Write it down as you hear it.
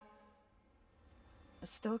I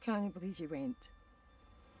still can't believe you went.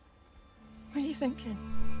 What are you thinking?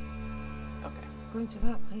 Okay. Going to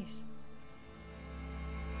that place.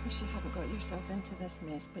 Wish you hadn't got yourself into this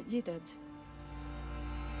mess, but you did.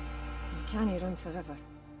 You can't run forever.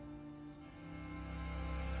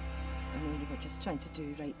 I know you were just trying to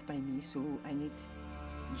do right by me, so I need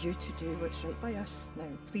you to do what's right by us.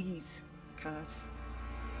 Now, please, Cass.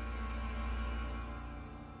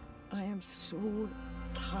 I am so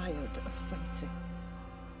tired of fighting.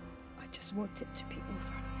 I just want it to be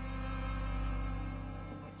over.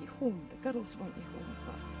 I want you home. The girls want you home,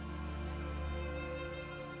 but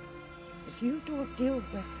if you don't deal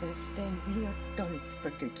with this, then we are done for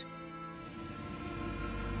good.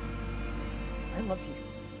 I love you.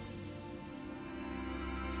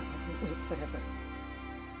 But I won't wait forever.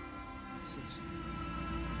 Susan.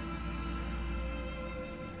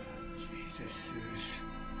 Jesus, Suze.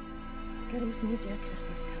 Girls made you a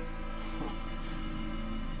Christmas card.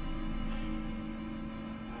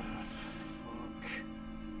 Ah, fuck.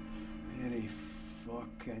 Merry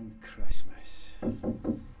fucking Christmas.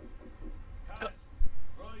 Cass,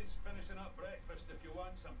 Roy's finishing up breakfast if you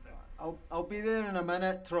want something. I'll be there in a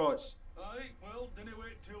minute, Trots. Aye, well, dinna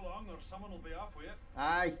wait too long or someone will be off with it.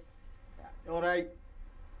 Aye. Alright.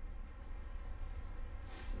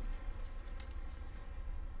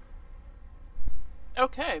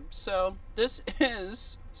 Okay, so this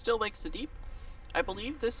is Still Lakes the Deep. I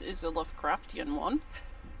believe this is a Lovecraftian one.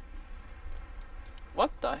 What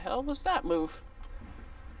the hell was that move?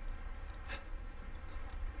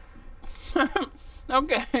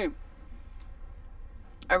 Okay.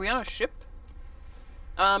 Are we on a ship?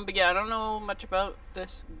 But yeah, I don't know much about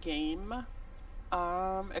this game.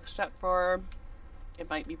 Except for it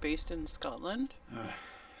might be based in Scotland.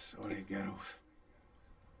 Sorry, girls.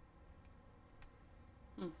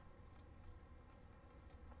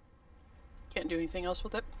 Can't do anything else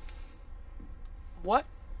with it. What?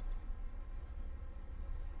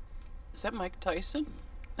 Is that Mike Tyson?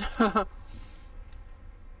 What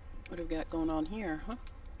have we got going on here, huh?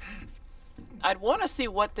 I'd want to see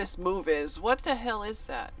what this move is. What the hell is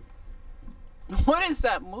that? What is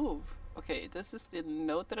that move? Okay, this is the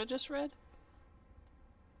note that I just read?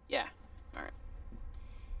 Yeah. Alright.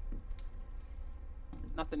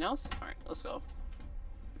 Nothing else? Alright, let's go.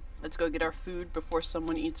 Let's go get our food before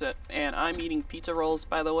someone eats it. And I'm eating pizza rolls,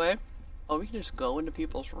 by the way. Oh, we can just go into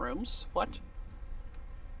people's rooms? What?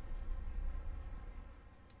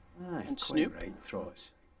 Aye, And quite Snoop? right,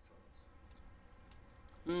 Trots.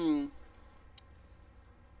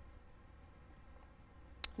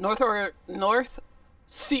 North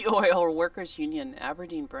Sea Oil Workers Union,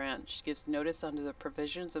 Aberdeen branch, gives notice under the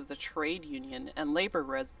provisions of the Trade Union and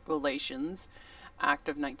Labor Relations Act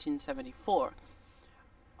of 1974.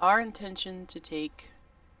 Our intention to take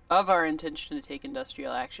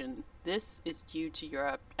industrial action. This is due to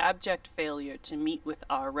your abject failure to meet with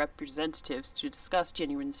our representatives to discuss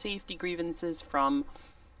genuine safety grievances from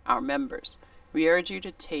our members. We urge you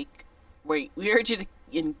to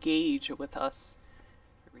engage with us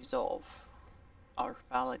to resolve our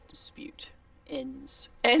valid dispute. Ends.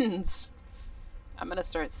 I'm gonna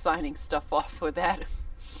start signing stuff off with that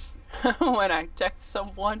when I text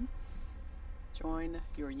someone. Join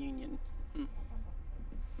your union. I'm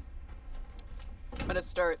gonna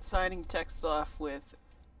start signing texts off with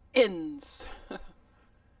ends.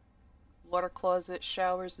 Water closet,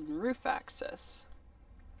 showers, and roof access.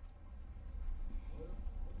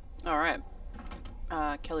 Alright.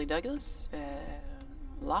 Kelly Douglas.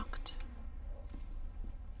 Locked.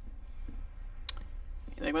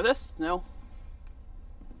 Anything with this? No.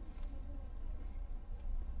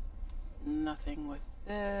 Nothing with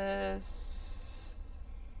this.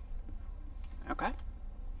 Okay.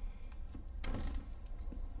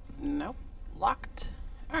 Nope. Locked.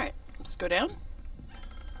 Alright, let's go down.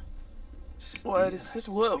 What is this?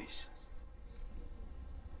 Whoa. Place.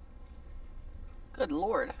 Good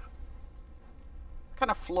lord. What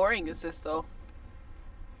kind of flooring is this, though?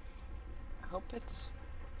 I hope it's...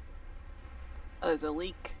 Oh, there's a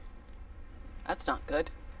leak. That's not good.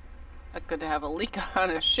 Not good to have a leak on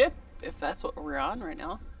a ship, if that's what we're on right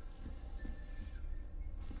now.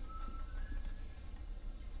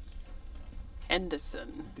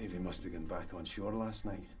 Henderson. Davy must have gone back on shore last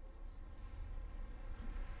night.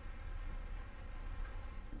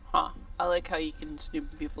 Huh. I like how you can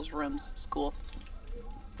snoop in people's rooms. It's cool.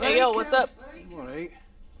 Hey, Hey, yo, what's up? I'm alright.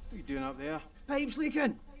 What are you doing up there? Pipe's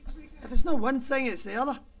leaking. If it's not one thing, it's the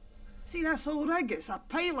other. See this whole rig? It's a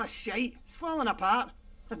pile of shite. It's falling apart.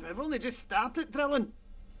 And we've only just started drilling.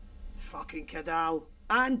 Fucking Cadal.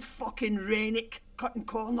 And fucking Rennick cutting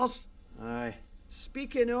corners. Aye.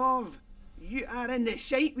 Speaking of, You are in the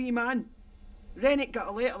shite, wee man. Rennick got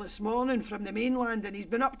a letter this morning from the mainland and he's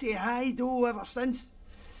been up to high dough ever since.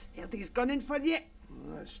 Heard he's gunning for you.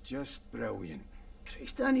 Well, that's just brilliant.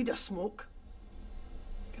 Christ, I need a smoke.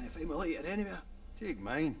 Can't find my lighter anywhere. Take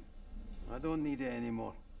mine. I don't need it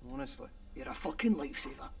anymore, honestly. You're a fucking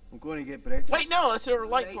lifesaver. I'm going to get breakfast. Wait, no, let's do a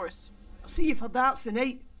light Right. source. I'll see you for darts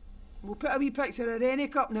tonight. We'll put a wee picture of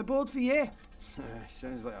Rennick up on the board for you.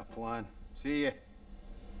 Sounds like a plan. See ya.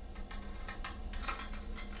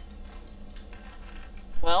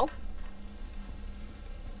 Well,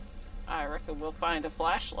 I reckon we'll find a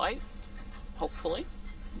flashlight. Hopefully.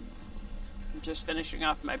 I'm just finishing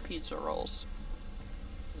off my pizza rolls.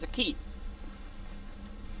 There's a key.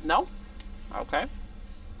 No? Okay.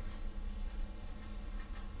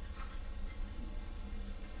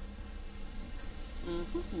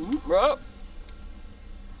 Whoa.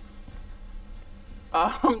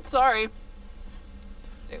 Sorry.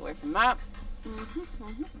 Stay away from that.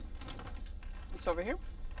 What's over here?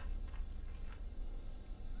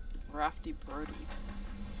 Rafty birdie.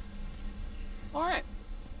 Alright.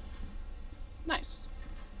 Nice.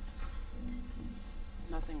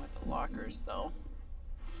 Nothing with the lockers, though.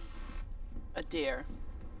 A deer.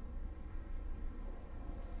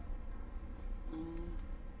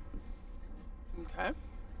 Okay.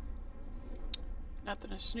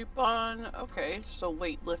 Nothing to snoop on. Okay, so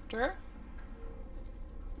weightlifter.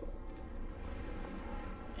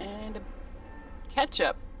 And a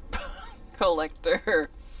ketchup collector.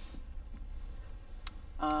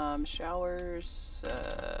 Showers,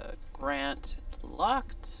 Grant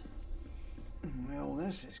locked. Well,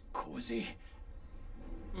 this is cozy.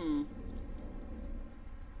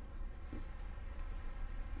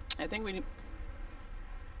 I think we need...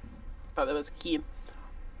 Thought that was a key.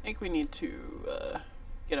 I think we need to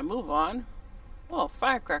get a move on. Oh,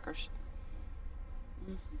 firecrackers.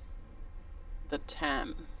 The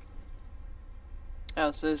TAM.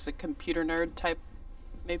 Oh, so this is a computer nerd type,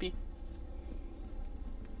 maybe?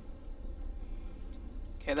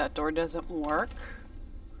 Okay, that door doesn't work.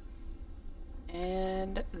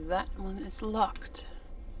 And that one is locked.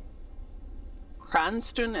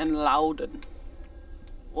 Cranston and Loudon.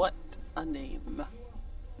 What a name.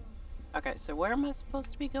 Okay, so where am I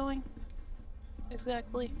supposed to be going?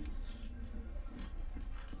 Exactly.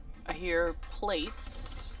 I hear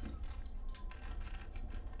plates.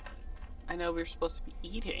 I know we're supposed to be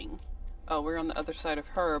eating. Oh, we're on the other side of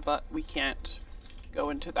her, but we can't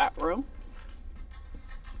go into that room.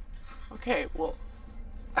 Okay, well,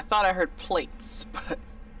 I thought I heard plates, but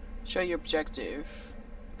show your objective.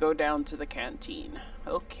 Go down to the canteen.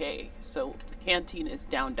 Okay, so the canteen is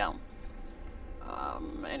down.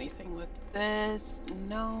 Anything with this?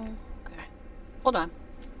 No. Okay. Hold on.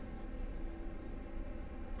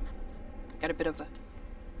 Got a bit of a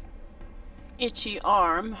itchy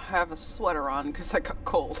arm. I have a sweater on because I got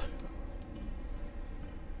cold.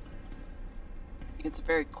 It's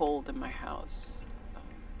very cold in my house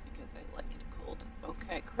because I like it cold.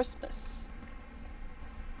 Okay, Christmas.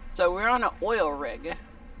 So we're on an oil rig,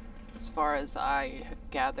 as far as I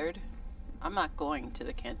gathered. I'm not going to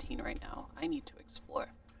the canteen right now. I need to explore.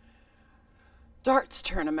 Darts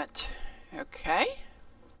tournament. Okay.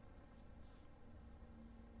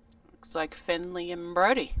 Looks like Finley and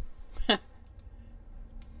Brody. Okay.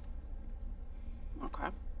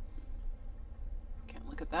 Can't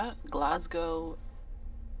look at that. Glasgow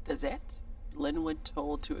Gazette. Linwood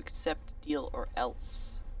told to accept deal or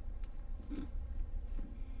else.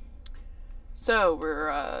 So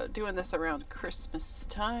we're doing this around Christmas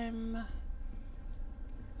time.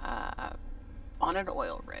 On an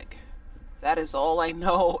oil rig. That is all I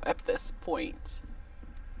know at this point.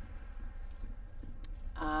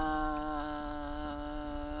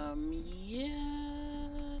 Yeah,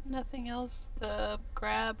 nothing else to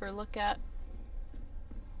grab or look at.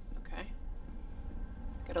 Okay.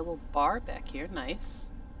 Got a little bar back here, nice.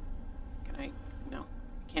 Can I? No,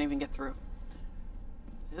 can't even get through.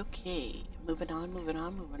 Okay, moving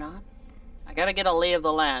on. I gotta get a lay of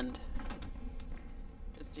the land.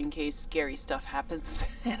 Just in case scary stuff happens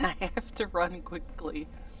and I have to run quickly.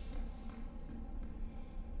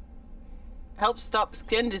 Help stop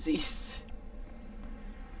skin disease.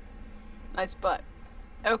 Nice butt.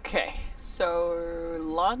 Okay, so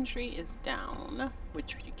laundry is down,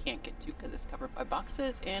 which you can't get to because it's covered by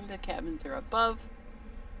boxes, and the cabins are above.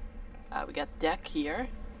 We got deck here.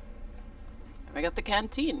 And we got the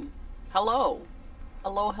canteen. Hello.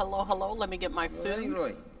 Hello. Let me get my food.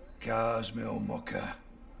 Right. Cars, me old mucker.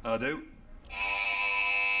 I do.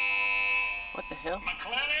 What the hell?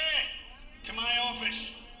 McClary, to my office.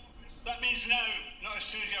 That means now, not as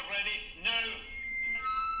soon as you're ready. Now.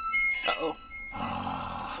 Uh-oh.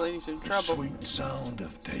 then he's in The trouble. sweet sound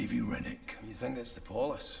of Davy Rennick. You think it's the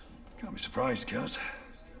police? Can't be surprised, Kaz.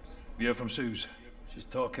 You heard from Suze? She's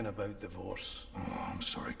talking about divorce. Oh, I'm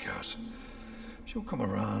sorry, Kaz. She'll come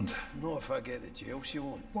around. Not if I get to jail, she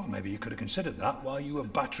won't. Well, maybe you could have considered that while you were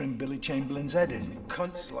battering Billy Chamberlain's head in.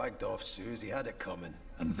 Cunt slagged off Susie, had it coming.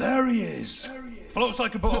 And there he is. Floats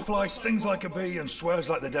like a butterfly, stings like a bee, and swears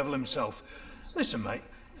like the devil himself. Listen, mate,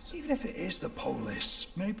 even if it is the police,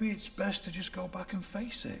 maybe it's best to just go back and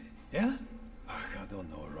face it, yeah? Ugh, I don't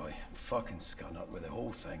know, Roy. I'm fucking scun up with the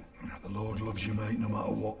whole thing. The Lord loves you, mate, no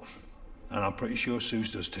matter what. And I'm pretty sure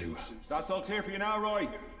Suze does too. That's all clear for you now, Roy.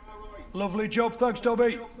 Lovely job, thanks,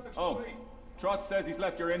 Dobby. Oh, Trot says he's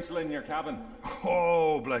left your insulin in your cabin.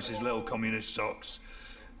 Oh, bless his little communist socks.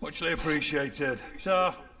 Muchly appreciated.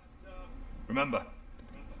 Sir, remember,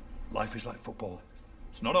 life is like football.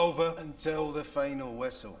 It's not over. Until the final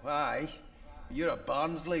whistle. Aye. You're a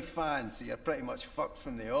Barnsley fan, so you're pretty much fucked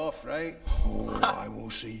from the off, right? Oh, I will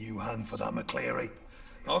see you hand for that, McCleary.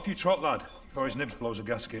 Off you trot, lad, before his nibs blows a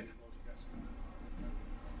gasket.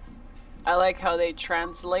 I like how they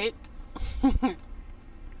translate.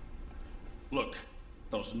 Look,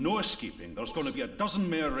 there's no escaping. There's going to be a dozen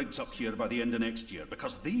more rigs up here by the end of next year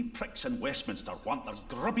because they pricks in Westminster want their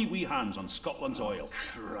grubby wee hands on Scotland's oil.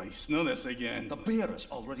 Christ, none of this again. The bear is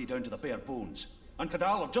already down to the bare bones, and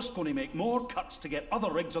Cadal are just going to make more cuts to get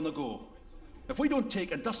other rigs on the go. If we don't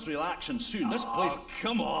take industrial action soon, this place... Oh,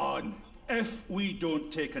 come on. If we don't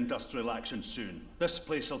take industrial action soon, this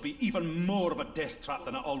place will be even more of a death trap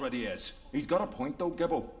than it already is. He's got a point though,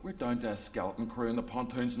 Gibbo. We're down to a skeleton crew in the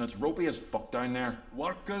pontoons and it's ropey as fuck down there.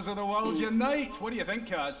 Workers of the world unite. What do you think,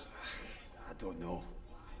 Kaz? I don't know.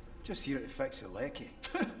 Just here to fix the lecky.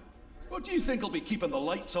 What do you think will be keeping the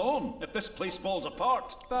lights on if this place falls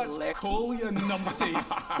apart? That's cool, you numpty.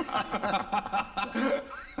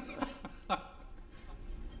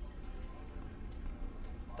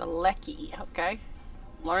 The lecky, okay.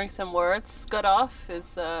 Learning some words. Scud off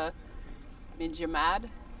is means you're mad.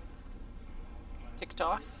 Ticked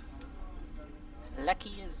off.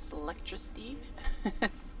 Lecky is electricity.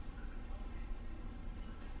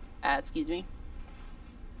 Excuse me.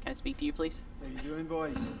 Can I speak to you, please? How you doing,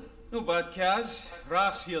 boys? No bad, Kaz.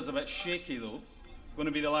 Raf's here's a bit shaky, though. Going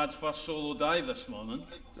to be the lad's first solo dive this morning.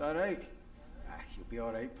 Is that right? You'll be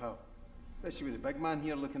alright, pal. Especially with the big man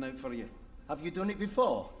here looking out for you. Have you done it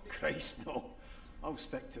before? Christ, no. I'll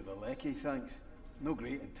stick to the lecky, thanks. No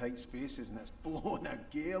great in tight spaces, and it's blowing a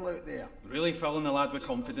gale out there. Really filling the lad with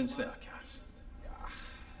confidence there, Kaz.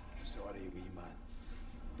 Sorry, wee man.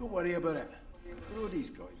 Don't worry about it. Brody's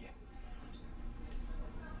got you.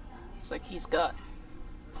 Looks like he's got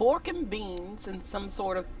pork and beans and some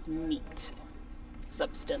sort of meat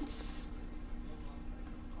substance.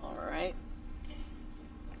 Alright.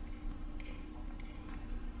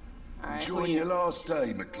 Alright, Enjoying your last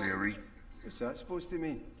day, McCleary. What's that supposed to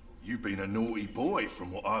mean? You've been a naughty boy,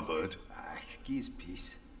 from what I've heard. Geez,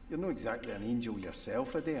 peace. You're not exactly an angel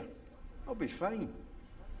yourself, Adair. I'll be fine.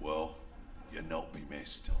 Well, you're not be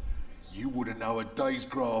missed. You wouldn't know a day's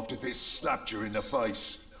graft if it slapped you in the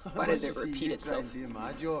face. Why did it See, repeat you itself? try and do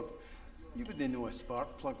my job. You wouldn't know a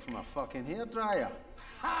spark plug from a fucking hairdryer.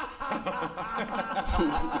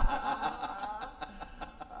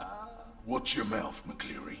 Watch your mouth,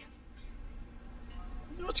 McCleary.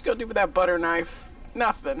 What you gonna do with that butter knife?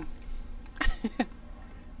 Nothing.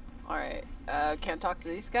 Alright, can't talk to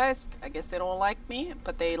these guys. I guess they don't like me,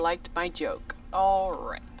 but they liked my joke.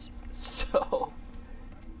 Alright, so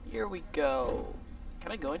here we go.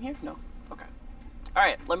 Can I go in here? No. Okay.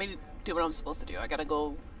 Alright, let me do what I'm supposed to do. I gotta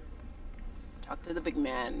go talk to the big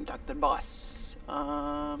man, talk to the boss.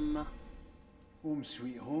 Home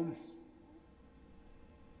sweet home.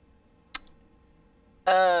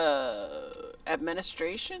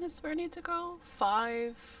 Administration is where I need to go.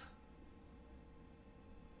 5.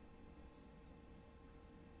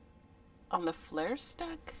 On the flare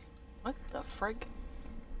stack? What the frig?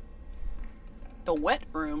 The wet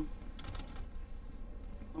room.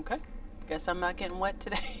 Okay. Guess I'm not getting wet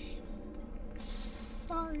today.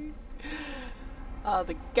 Sorry.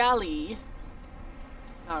 The galley.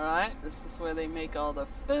 Alright, this is where they make all the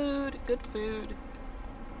food. Good food.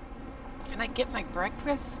 Can I get my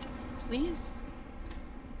breakfast, please?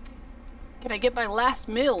 Can I get my last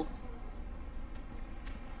meal?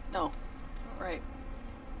 No. Alright.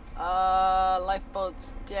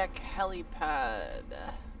 Lifeboat's deck helipad.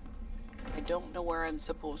 I don't know where I'm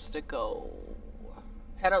supposed to go.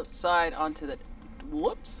 Head outside onto the...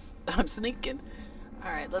 Whoops. I'm sneaking.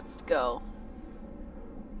 Alright, let's go.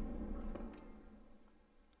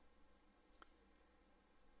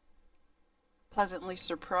 pleasantly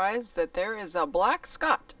surprised that there is a Black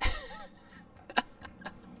Scot.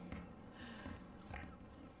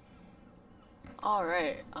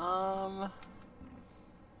 Alright,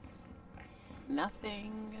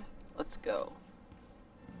 nothing. Let's go.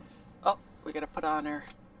 Oh, we gotta put on our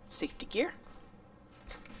safety gear.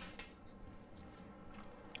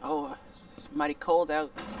 Oh, it's mighty cold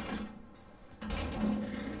out.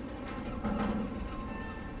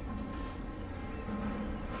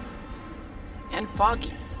 And foggy.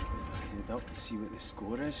 Head up and see what the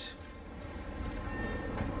score is.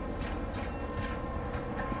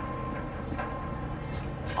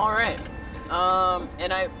 All right.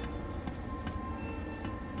 And I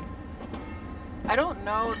don't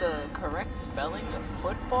know the correct spelling of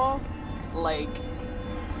football. Like,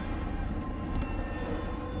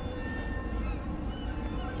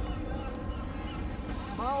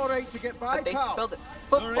 Am I alright to get by, but they pal? spelled it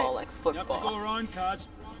football Alright, like You have to go football. around, Kaz.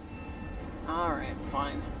 All right,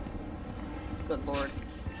 fine. Good lord.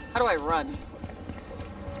 How do I run?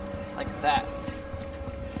 Like that.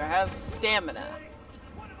 Do I have stamina?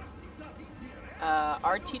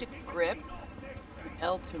 RT to grip.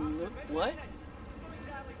 L to move. What?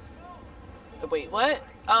 Wait, what?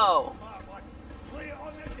 Oh.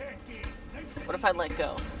 What if I let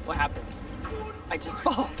go? What happens? I just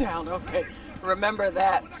fall down. Okay. Remember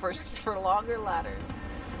that for longer ladders.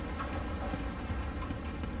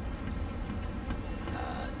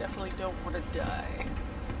 Definitely don't want to die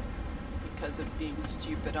because of being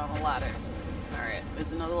stupid on a ladder. Alright,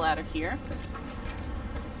 there's another ladder here.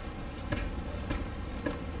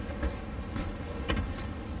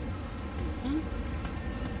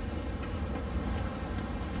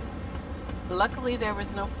 Luckily there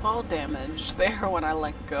was no fall damage there when I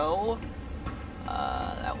let go.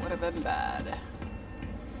 That would have been bad.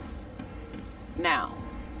 Now,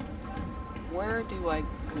 where do I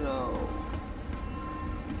go?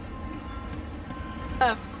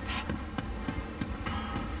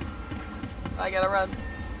 I gotta run.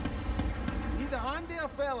 Need a hand there,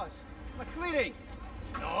 fellas? McCleary?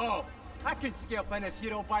 No, I can scalp in this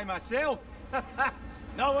hero by myself.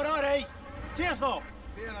 No, we're alright. Cheers, though.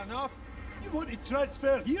 Fair enough. You want to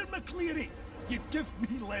transfer here, McCleary? You give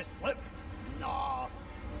me less lip. No,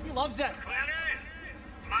 he loves it.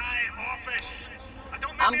 My office.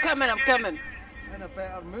 I'm coming. In a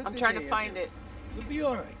better mood I'm trying to today, find is it. You'll be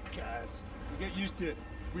alright, Kaz. You get used to it.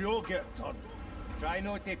 We all get a turn. Try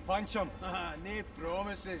not to punch him. No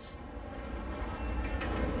promises.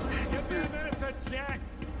 Give me a minute to check.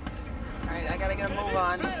 Alright, I gotta get a move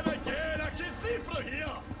on. Again, I can see from here.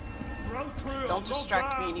 Run through. Don't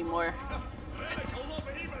distract me anymore.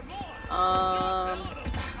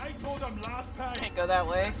 I told him last time. Can't go that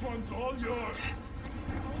way. This one's all yours.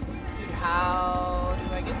 Dude, how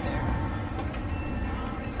do I get there?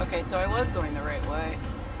 Okay, so I was going the right way.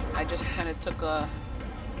 I just kind of took a...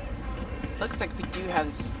 Looks like we do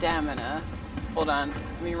have stamina. Hold on.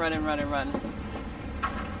 Let me run.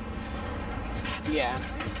 Yeah.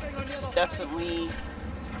 Definitely.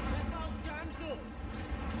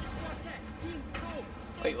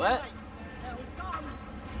 Wait, what?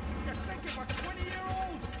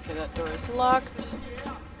 Okay, that door is locked.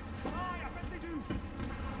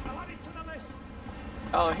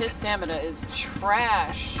 Oh, his stamina is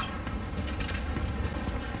trash.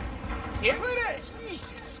 Here?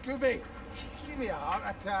 Jesus, Scooby. Give me a heart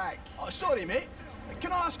attack. Oh, sorry, mate.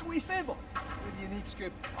 Can I ask a wee favour? What do you need,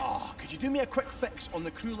 Scoop? Oh, could you do me a quick fix on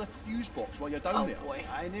the crew lift fuse box while you're down Oh there? boy.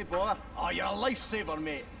 I no bother. Oh, you're a lifesaver,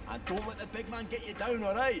 mate. And don't let the big man get you down,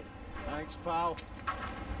 alright? Thanks, pal.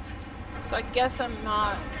 So I guess I'm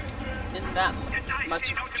not in that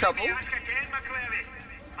much trouble.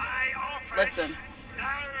 Listen,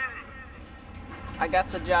 I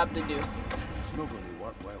got a job to do. It's not going to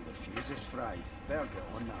work while the fuse is fried. Better get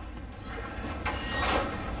on that.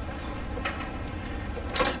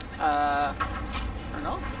 Or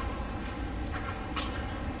not?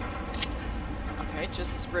 Okay,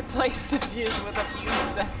 just replace the fuse with a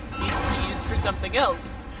fuse that needs to be used for something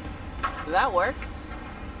else. That works.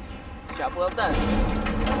 Job well done.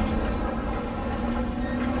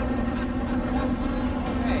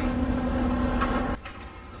 Okay.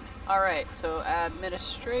 Alright, so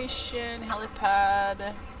administration,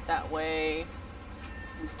 helipad, that way.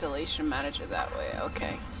 Installation manager that way.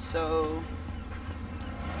 Okay, so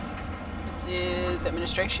this is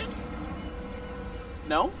administration?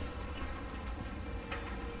 No?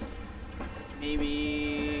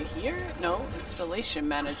 Maybe here? No, installation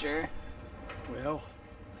manager. Well,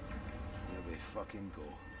 here we fucking go.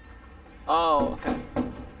 Oh, okay.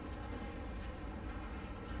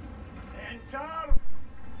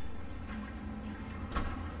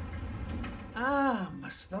 Ah,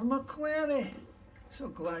 Mr. McClary. So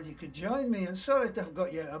glad you could join me, and sorry to have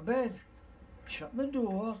got you out of bed. Shut the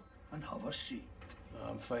door and have a seat.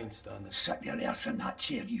 I'm fine standing. Sit your ass in that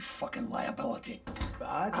chair, you fucking liability. But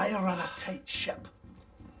I run a tight ship.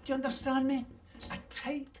 Do you understand me? A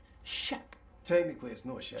tight ship. Technically, it's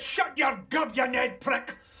not a ship. Shut your gob, you Ned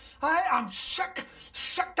prick! I am sick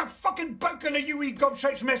to fucking bouking of you wee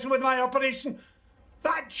gobshites messing with my operation.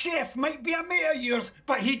 That chef might be a mate of yours,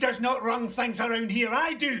 but he does not run things around here.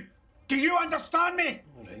 I do. Do you understand me?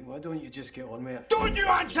 All right, why don't you just get on with it? Don't you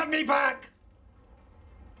answer me back!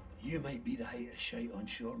 You might be the height of shite on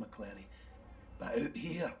shore, McClary, but out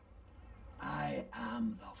here, I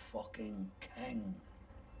am the fucking king.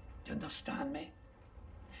 Do you understand me?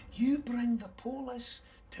 You bring the police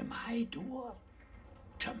to my door,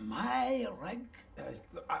 to my rig.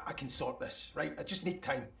 Look, I can sort this, right? I just need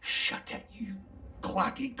time. Shut it, you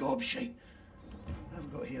clatty gobshite.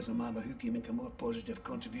 I've got here's a mama who can make a more positive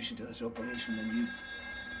contribution to this operation than you.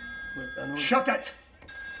 Look, I know... Shut it!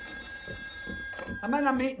 I'm in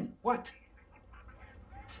a meeting. What?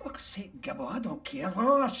 Fuck's sake, Gibbo, I don't care.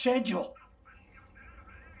 We're on a schedule.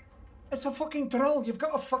 It's a fucking drill. You've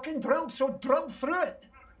got a fucking drill, so drill through it.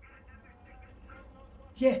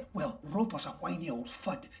 Yeah, well, Roper's a whiny old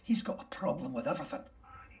fud. He's got a problem with everything.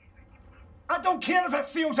 I don't care if it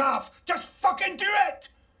feels off. Just fucking do it!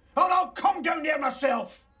 Or I'll come down there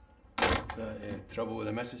myself. Trouble with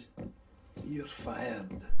the missus? You're fired.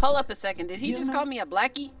 Hold up a second. Did he just call me a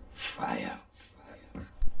blackie? Fired.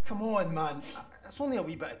 Come on, man. It's only a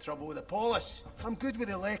wee bit of trouble with the polish. I'm good with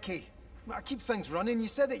the lecky. I keep things running. You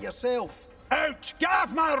said it yourself. Out! Get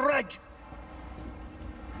off my rig!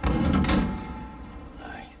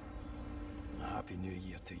 Aye. A happy new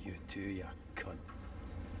year to you too, you cunt.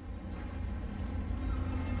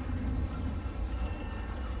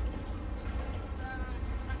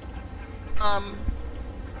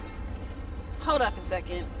 Hold up a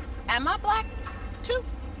second. Am I black too?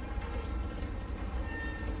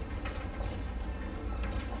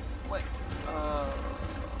 Wait,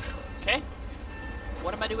 okay.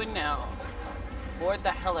 What am I doing now? Board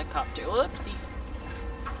the helicopter. Whoopsie.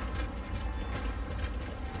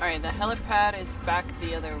 Alright, the helipad is back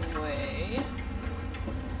the other way.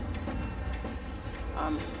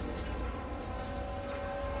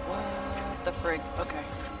 What the frig? Okay.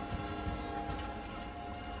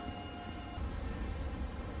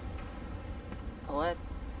 Let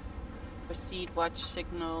proceed, watch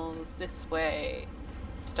signals this way.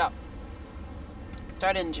 Stop.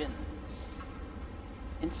 Start engines.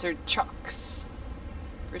 Insert chocks.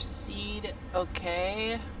 Proceed,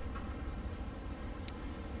 okay.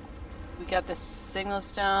 We got the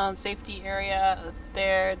signals down, safety area up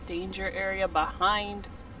there, danger area behind.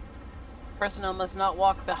 Personnel must not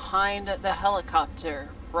walk behind the helicopter.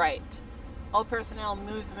 Right. All personnel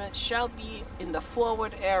movement shall be in the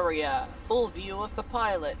forward area, full view of the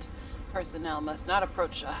pilot. Personnel must not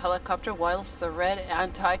approach a helicopter whilst the red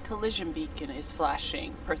anti-collision beacon is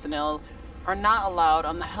flashing. Personnel are not allowed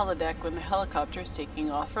on the helideck when the helicopter is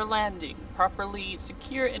taking off or landing. Properly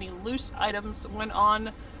secure any loose items when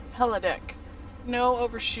on helideck. No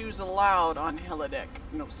overshoes allowed on helideck.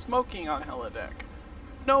 No smoking on helideck.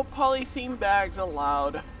 No polythene bags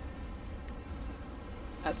allowed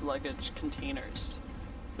as luggage containers.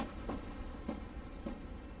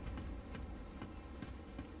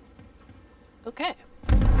 Okay.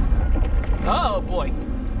 Oh boy.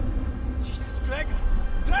 Jesus, Gregor!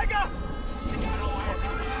 Gregor!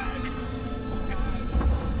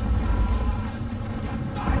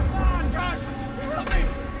 Guys, help me!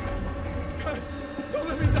 Guys, don't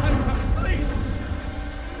let me die, man, please!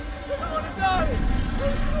 I don't want to die!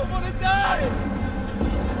 I don't want to die!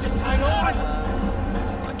 Jesus, just hang on!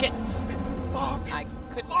 Okay. Fuck! I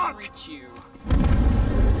couldn't reach you.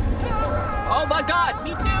 Oh my god,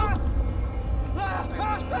 me too!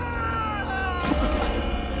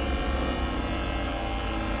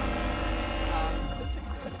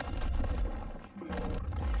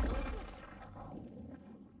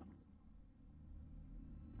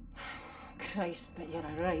 Christ, but you're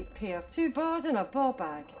a right pair. 2 bars and a ball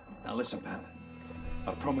bag. Now listen, Pat.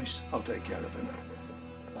 I promise I'll take care of him.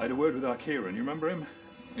 I had a word with our Kieran, you remember him?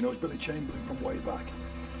 He knows Billy Chamberlain from way back.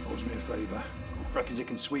 Owes me a favour. Reckons he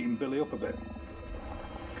can sweeten Billy up a bit.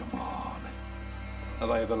 Come on. Have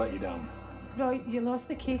I ever let you down? Right, you lost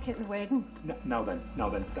the cake at the wedding. Now then,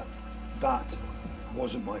 that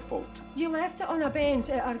wasn't my fault. You left it on a bench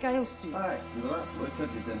at Argyle Street. Aye, you were that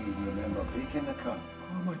bluttered you didn't even remember baking the cunt.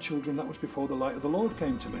 Oh, my children, that was before the light of the Lord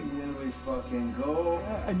came to me. Here we fucking go.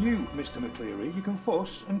 And you, Mr. McCleary, you can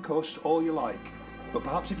fuss and cuss all you like. But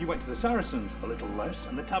perhaps if you went to the Saracens a little less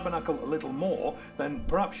and the Tabernacle a little more, then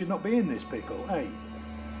perhaps you'd not be in this pickle, eh?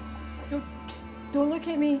 Don't look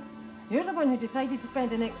at me. You're the one who decided to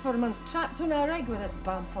spend the next 4 months trapped on a rig with this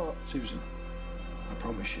bampot. Susan, I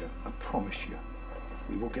promise you,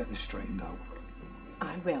 we will get this straightened out.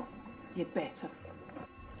 I will. You'd better.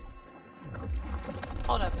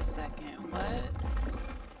 Hold up a second. What?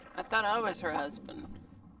 I thought I was her husband.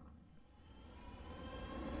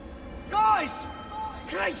 Guys!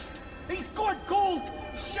 Christ! He's gone cold!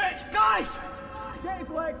 Shit! Guys! Get his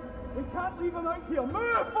legs! We can't leave him out here!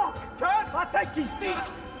 Move! Fuck! Cass! I think he's dead!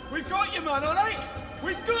 We've got you, man, alright?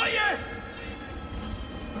 We've got you!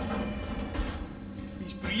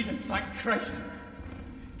 He's breathing, thank Christ.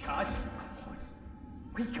 Kaz?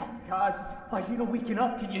 Wake up, Kaz. Why is he not waking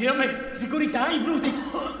up? Can you hear me? Is he going to die, Brody?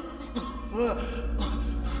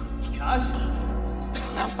 Kaz?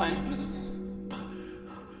 I'm fine.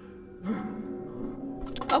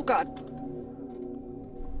 Oh, God.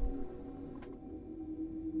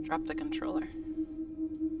 Drop the controller.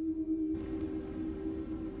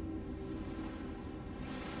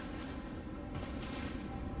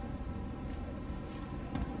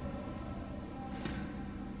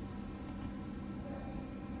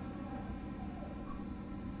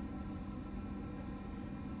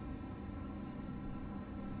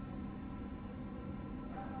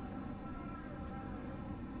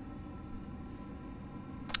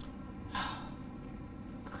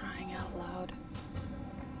 Crying out loud.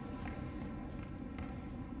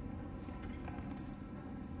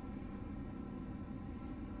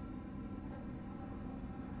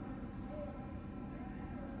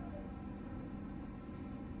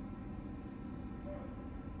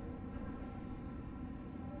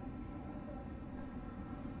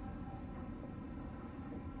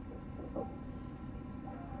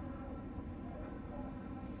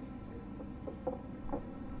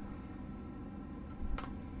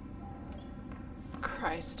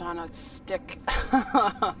 Christ on a stick.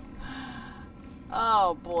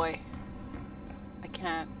 Oh boy. I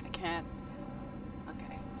can't. Okay,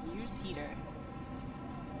 use heater.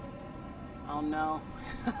 Oh no.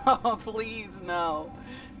 Oh please no.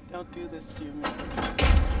 Don't do this to me.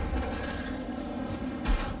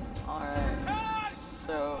 Alright,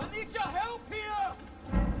 so... I need your help here!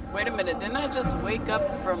 Wait a minute, didn't I just wake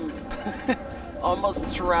up from almost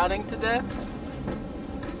drowning to death?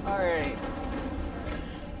 Alright.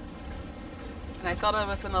 And I thought I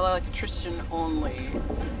was an electrician only.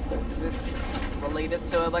 Is this related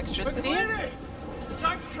to electricity? McLeary!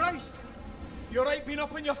 Thank Christ! You alright being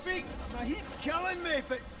up on your feet? My heat's killing me,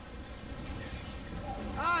 but...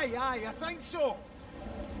 Aye, I think so.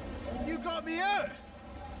 You got me out.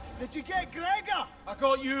 Did you get Gregor? I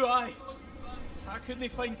got you, aye. How couldn't they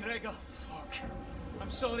find Gregor? Fuck. I'm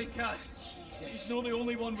sorry, Kaz. Jesus. He's not the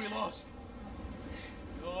only one we lost.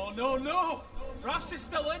 No! Ross is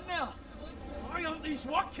still in there. Why aren't these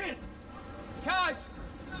working? Kaz!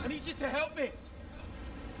 I need you to help me.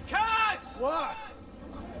 Kaz! What?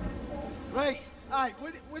 Right, aye,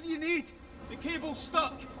 what do you need? The cable's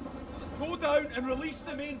stuck. Go down and release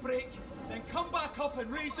the main brake, then come back up and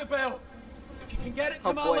raise the bell. If you can get it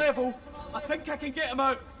to my level, I think I can get him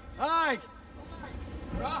out. Aye.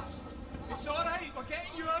 Rafts, it's alright, we're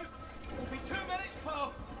getting you out. It'll be 2 minutes,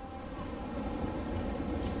 pal.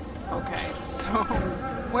 Okay, so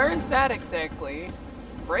where is that exactly?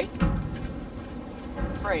 Break?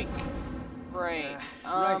 Break. Right.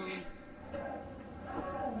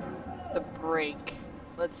 The brake.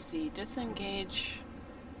 Let's see. Disengage.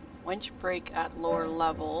 Winch brake at lower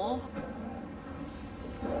level.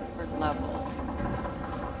 Or level.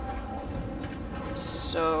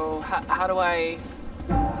 So how do I?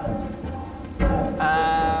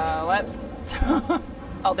 What?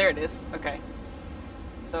 Oh, there it is. Okay.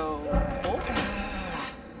 So, pull?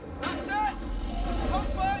 That's it! Come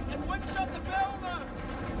back and winch up the bell now!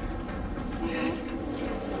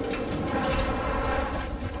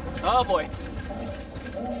 Oh boy.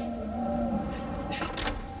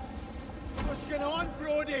 What's going on,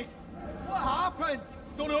 Brody? What happened?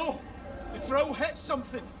 Don't know. The drill hit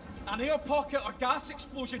something. An air pocket or gas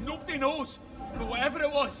explosion, nobody knows. But whatever it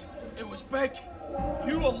was big.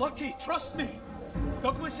 You were lucky, trust me.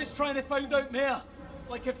 Douglas is trying to find out more.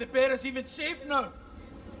 Like if the bear is even safe now.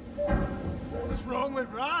 What's wrong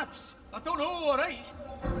with Rafts? I don't know, alright.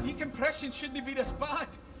 Decompression shouldn't be this bad.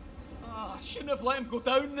 I shouldn't have let him go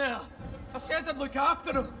down there. I said I'd look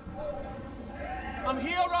after him. I'm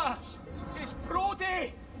here, Rafts. It's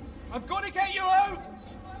Brody. I'm gonna get you out.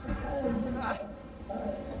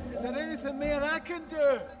 Is there anything more I can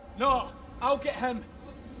do? No, I'll get him.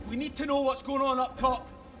 We need to know what's going on up top.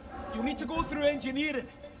 You'll need to go through engineering.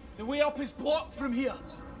 The way up is blocked from here.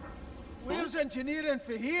 Where's engineering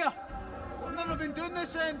for here? I've never been doing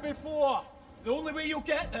this end before. The only way you'll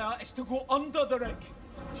get there is to go under the rig.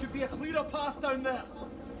 Should be a clearer path down there.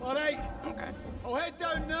 All right. Okay. I'll head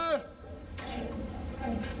down now.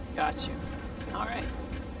 Got you. All right.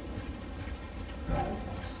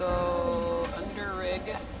 So, under rig.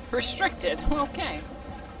 Restricted. Okay.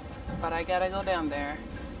 But I gotta go down there.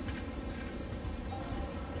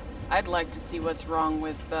 I'd like to see what's wrong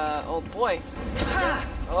with, oh boy.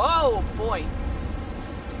 Yes. Oh boy.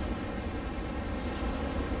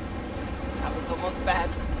 That was almost bad.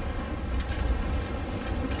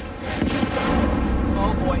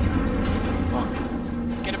 Oh boy.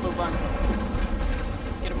 Fuck. Get a move on.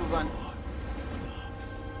 Get a move on.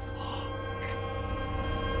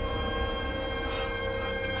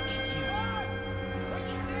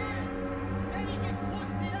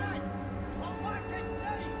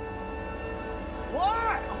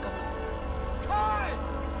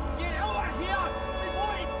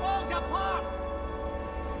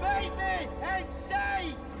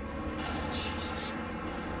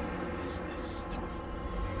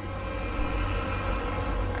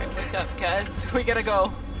 Up, guys. We gotta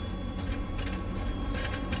go.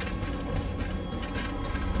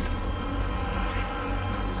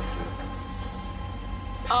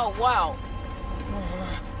 Oh, wow.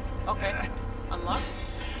 Okay. Unlock.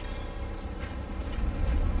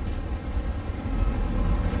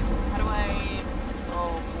 How do I...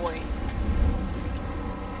 Oh, boy.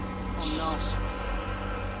 Oh, no.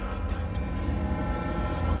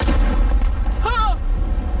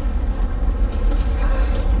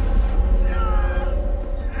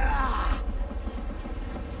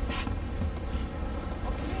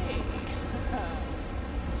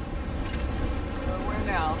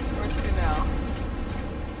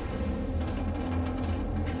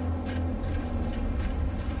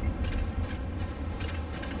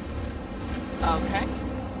 Okay.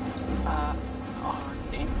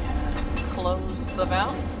 Okay, and close the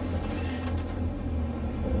valve.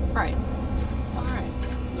 Right. Alright.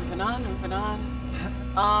 Moving on, moving on.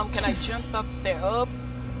 Can I jump up there? Up.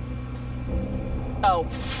 Oh.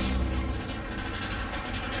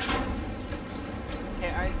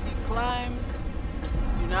 Okay, RT climb.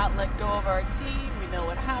 Do not let go of RT. We know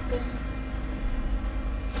what happens.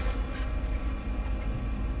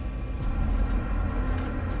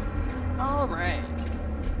 All right.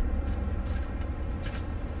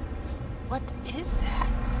 What is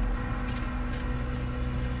that?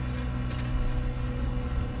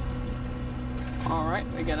 All right,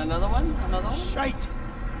 we got another one. Another one. Shite.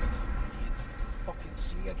 Fucking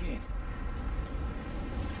see again.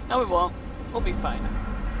 No, we won't. We'll be fine.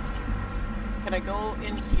 Can I go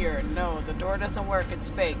in here? No, the door doesn't work. It's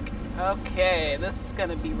fake. Okay, this is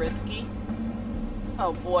gonna be risky.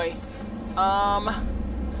 Oh boy.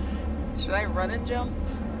 Should I run and jump?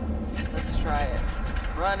 Let's try it.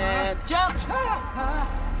 Run and jump!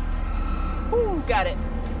 Ooh, got it.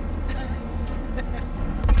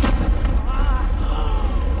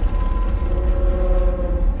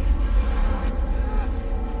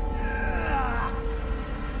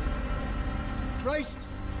 Christ!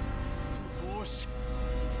 Too close.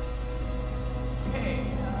 Okay,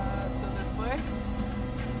 so this way?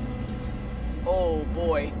 Oh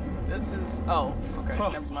boy. This is... Oh, okay,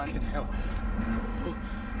 never mind. Fucking hell.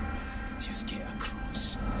 Just get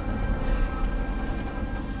across.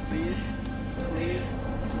 Please, please.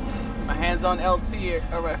 My hand's on LT,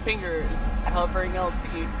 or my finger is hovering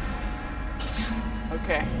LT.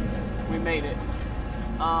 Okay, we made it.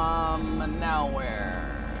 Now where?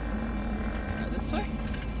 This way?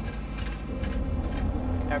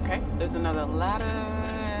 Okay, there's another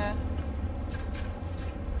ladder.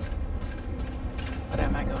 What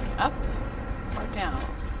am I going, up or down?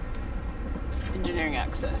 Engineering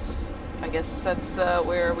access. I guess that's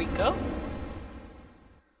where we go.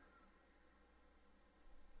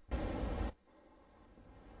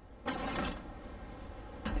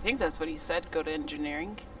 I think that's what he said, go to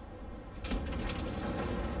engineering.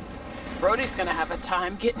 Brody's gonna have a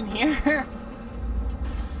time getting here.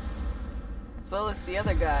 So is the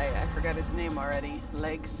other guy, I forgot his name already.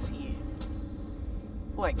 Legacy.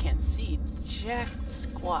 Oh, I can't see jack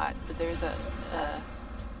squat, but there's a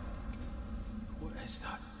What is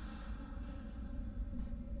that?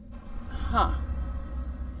 Huh.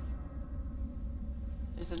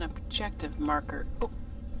 There's an objective marker. Oh,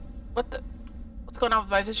 what the? What's going on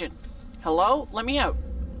with my vision? Hello? Let me out.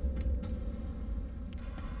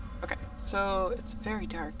 Okay, so it's very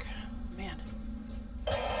dark. Man.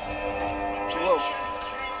 Whoa.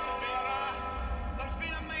 There's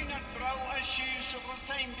been a minor throat issues, so for the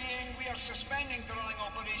time being, suspending drilling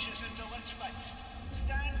operations until it's fixed.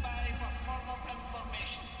 Stand by for further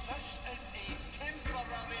information. This is a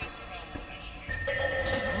temporary drill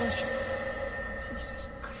issue. Jesus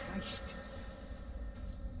Christ.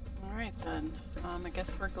 Alright then. I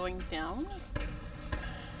guess we're going down.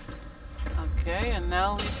 Okay, and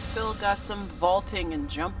now we've still got some vaulting and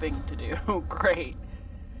jumping to do. Great.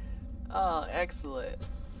 Oh, excellent.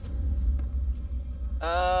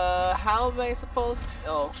 How am I supposed to...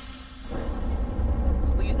 Oh.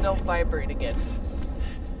 Please don't vibrate again.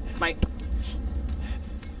 My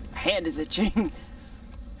hand is itching.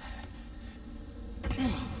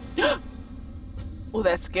 Oh,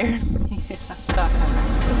 that scared me.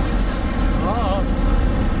 Oh.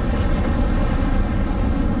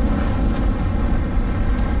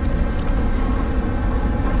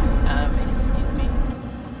 Excuse me.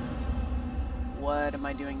 What am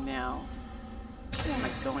I doing now? Am I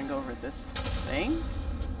going over this thing?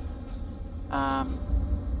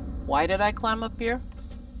 Why did I climb up here?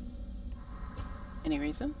 Any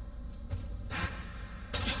reason?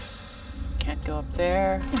 Can't go up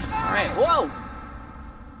there. Alright, whoa!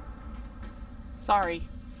 Sorry.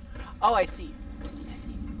 Oh, I see. I see.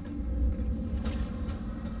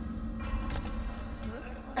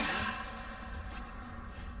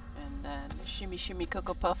 And then shimmy shimmy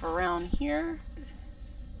Cocoa Puff around here.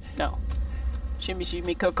 No. Shimmy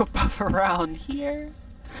shimmy Cocoa Puff around here.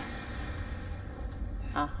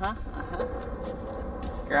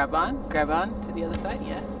 Grab on to the other side,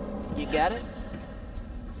 yeah. You got it.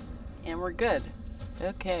 And we're good.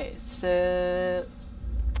 Okay, so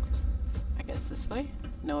I guess this way.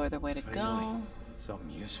 No other way to go.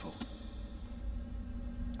 Something useful.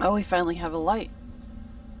 Oh, we finally have a light.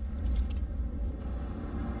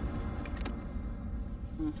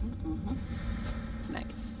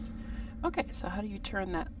 Nice. Okay, so how do you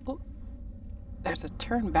turn that? Oh, there's a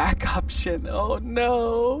turn back option. Oh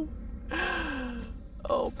no.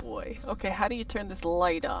 Oh boy. Okay, how do you turn this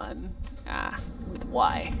light on? Ah, with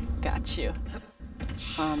Y. Got you.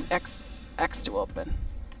 X to open.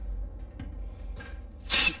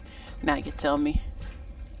 Now you tell me.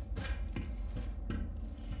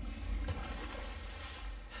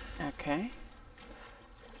 Okay.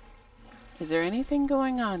 Is there anything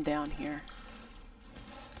going on down here?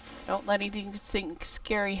 Don't let anything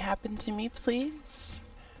scary happen to me, please.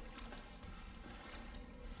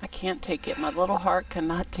 I can't take it. My little heart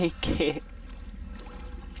cannot take it.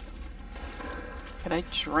 Can I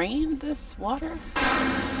drain this water?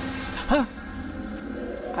 Huh.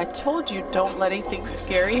 I told you don't let anything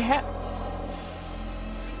scary happen.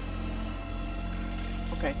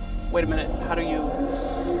 Okay, wait a minute. How do you...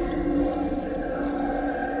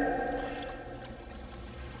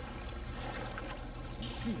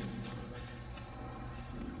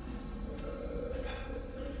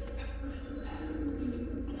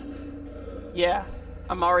 Yeah,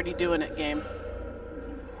 I'm already doing it, game.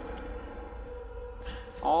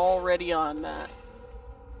 Already on that.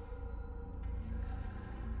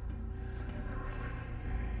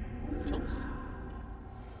 Tools.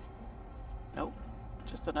 Nope,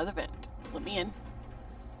 just another vent. Let me in.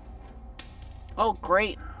 Oh,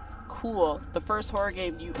 great. Cool. The first horror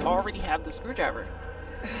game, you already have the screwdriver.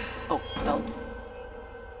 Oh, L.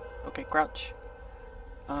 Okay, crouch.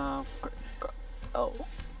 Oh,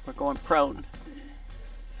 we're going prone.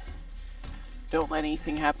 Don't let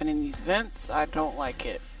anything happen in these vents. I don't like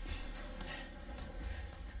it.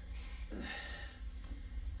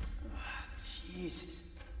 Jesus.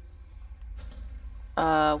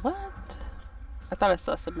 What? I thought I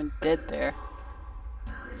saw someone dead there.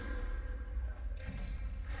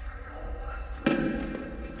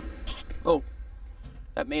 Oh,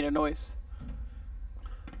 that made a noise.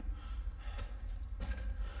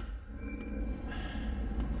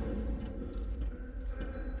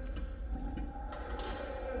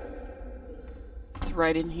 It's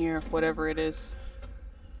right in here, whatever it is.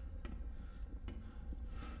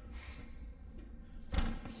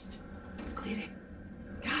 Clary,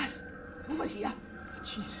 Gaz, over here.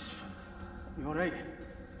 Jesus. You alright?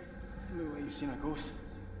 You look like you've seen a ghost.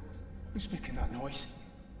 Who's making that noise?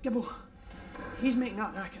 Gibbo, he's making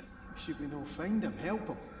that racket. Should we no find him, help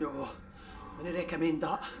him? No, I wouldn't recommend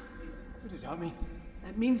that. What does that mean?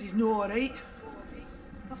 It means he's no alright.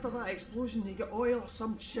 After that explosion, he got oil or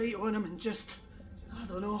some shite on him and just... I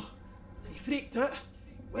don't know. He freaked out.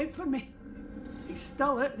 Went for me. He's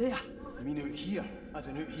still out there. You mean out here? As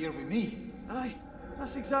in out here with me? Aye,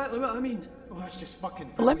 that's exactly what I mean. Oh, that's just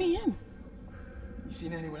fucking... Let me in. You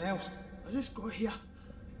seen anyone else? I just got here.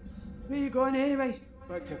 Where you going anyway?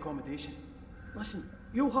 Back to accommodation. Listen,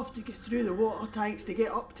 you'll have to get through the water tanks to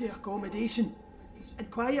get up to accommodation. And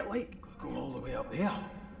quiet like. Go all the way up there?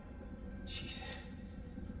 Jesus.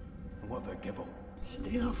 And what about Gibble?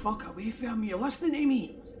 Stay the fuck away from me. You're listening to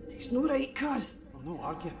me. It's no right, cuz. I'm not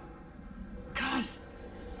arguing. Cuz.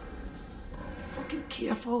 Fucking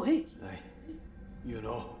careful, eh? Aye. You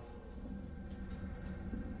know.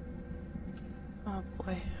 Oh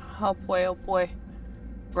boy. Oh boy, oh boy.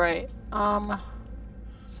 Right.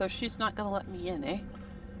 So she's not gonna let me in, eh?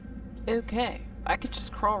 Okay. I could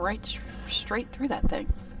just crawl right straight through that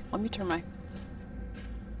thing. Let me turn my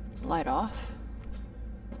light off.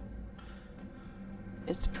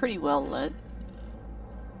 It's pretty well lit.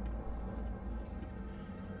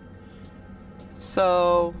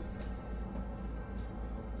 So...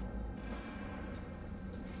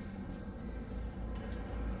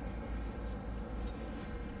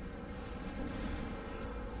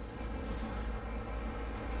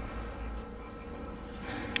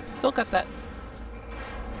 Still got that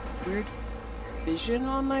weird vision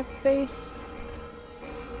on my face.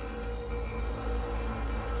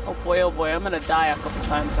 Oh boy, I'm gonna die a couple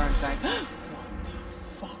times, aren't I? What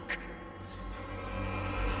the fuck?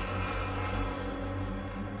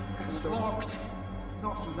 It's locked.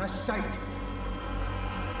 Not from this side.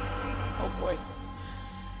 Oh boy.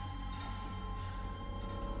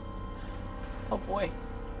 Oh boy.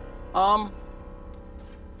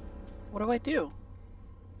 What do I do?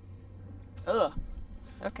 Ugh.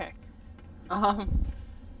 Okay.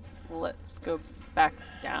 Let's go back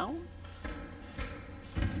down.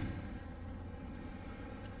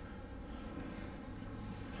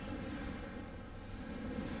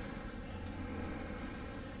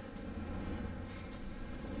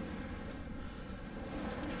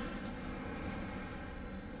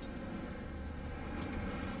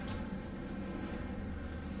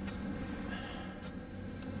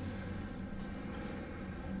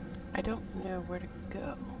 I don't know where to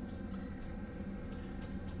go.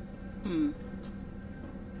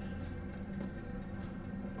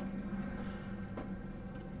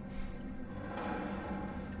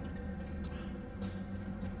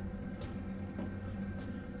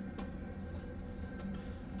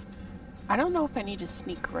 I don't know if I need to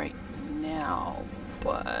sneak right now,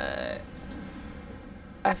 but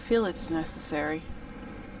I feel it's necessary.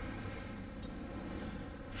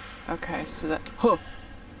 Okay, so that... Huh!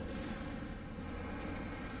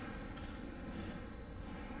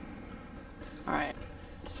 Alright,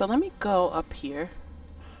 so let me go up here.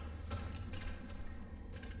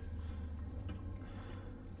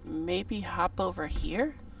 Maybe hop over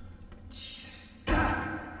here? Jesus.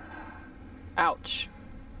 Ouch.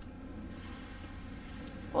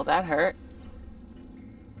 Well, that hurt.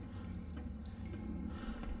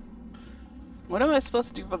 What am I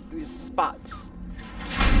supposed to do with these spots?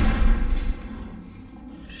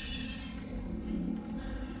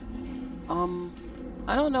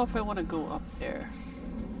 I don't know if I want to go up there.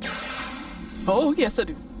 Oh, yes I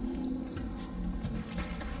do.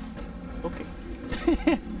 Okay.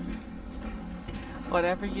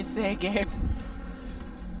 Whatever you say, game.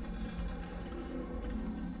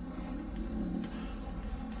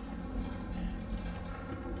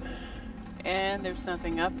 And there's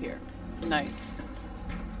nothing up here. Nice.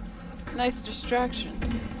 Nice distraction.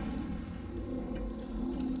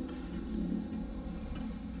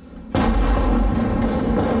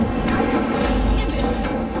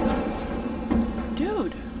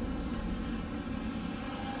 Dude.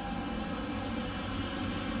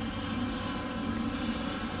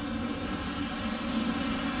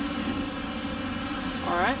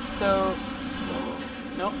 Alright, so...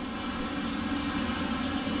 Nope.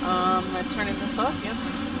 Am I turning this off? Yep.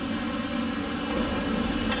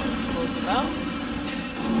 Close it out.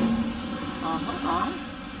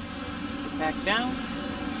 Get back down.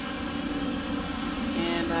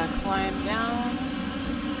 And climb down.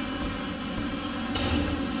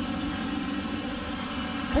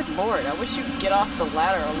 Good lord, I wish you'd get off the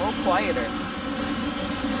ladder a little quieter.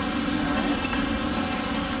 Alright.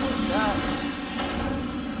 Close that.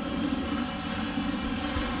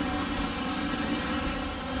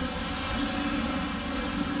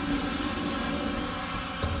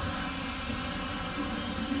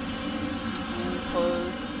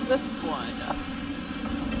 This one.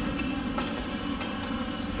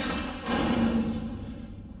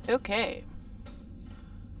 Okay.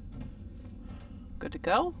 Good to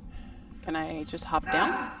go? Can I just hop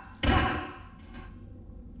down?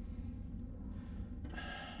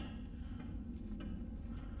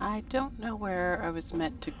 I don't know where I was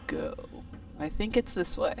meant to go. I think it's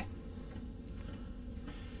this way.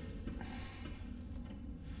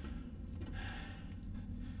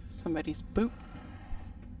 Somebody's boot.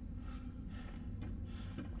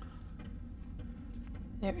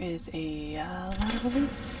 There is a lot of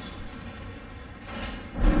police.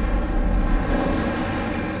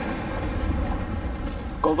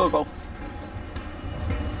 Go, go, go.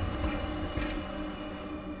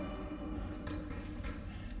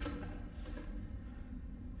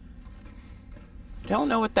 Don't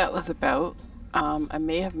know what that was about. I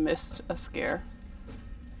may have missed a scare.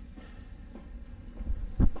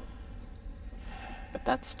 But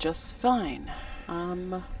that's just fine.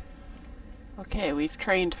 Okay, we've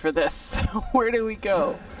trained for this. Where do we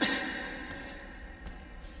go? I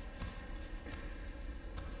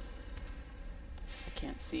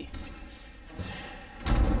can't see.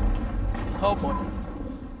 Oh boy.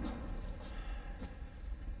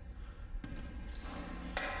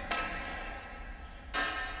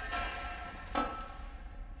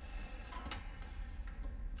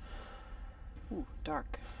 Ooh,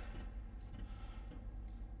 dark.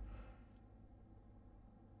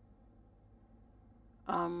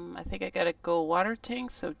 I think I gotta go water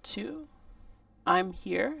tank, so 2. I'm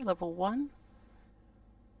here, level 1.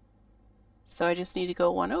 So I just need to go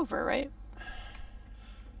 1 over, right?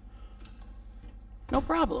 No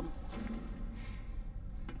problem.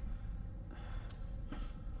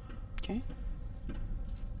 Okay.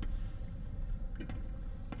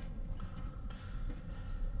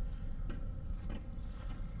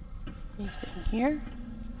 Anything here?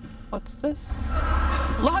 What's this?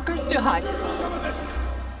 Locker's too high.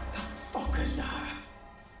 The fuck is that?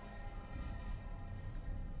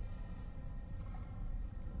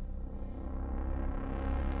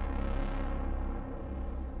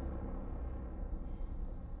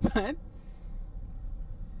 What?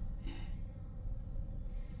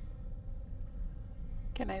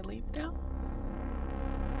 Can I leave now?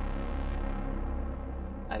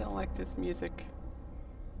 I don't like this music.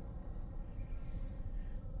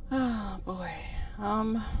 Oh boy.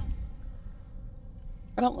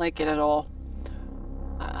 I don't like it at all.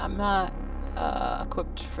 I'm not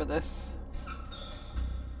equipped for this.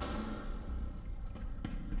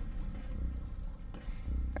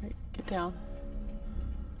 Alright, get down.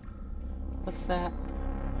 What's that?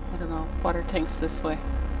 I don't know. Water tanks this way.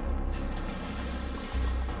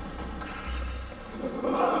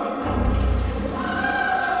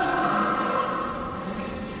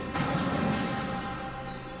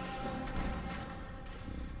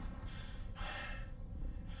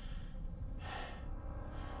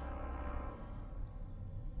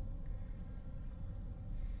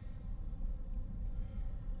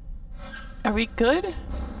 Are we good?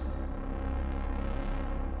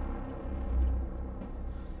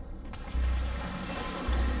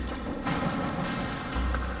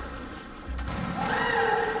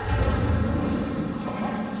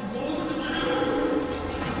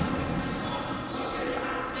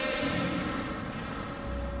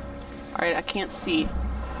 Alright, I can't see.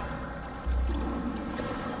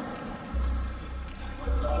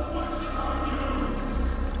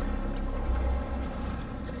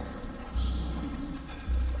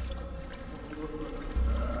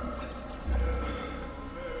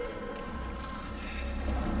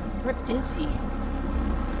 Where is he?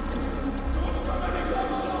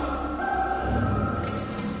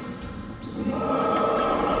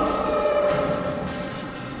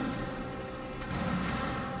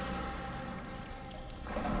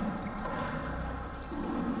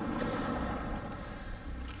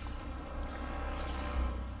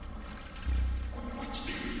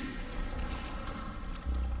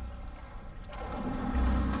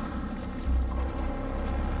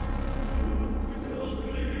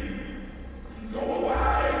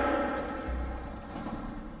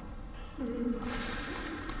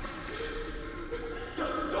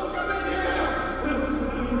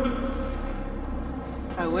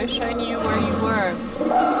 I wish I knew where you were.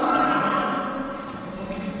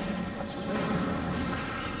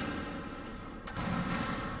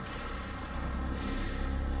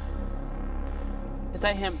 Is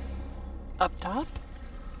that him up top?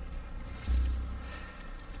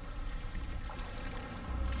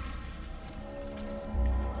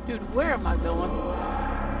 Dude, where am I going?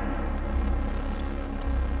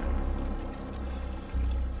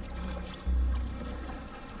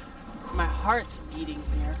 My heart's beating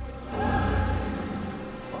here.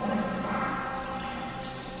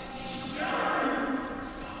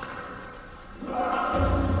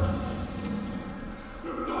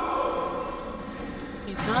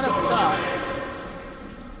 He's not up top.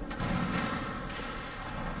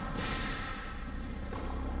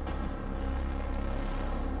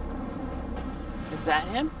 Is that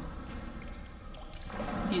him?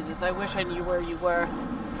 Jesus, I wish I knew where you were.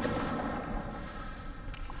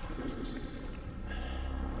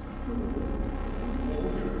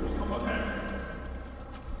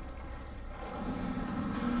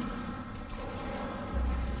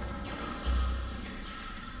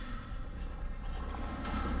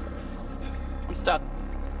 stuck.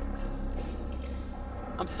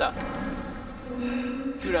 I'm stuck.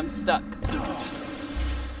 Dude, I'm stuck.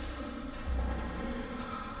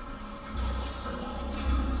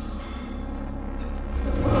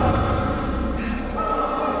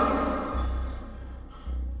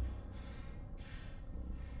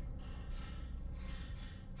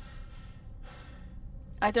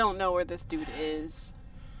 I don't know where this dude is.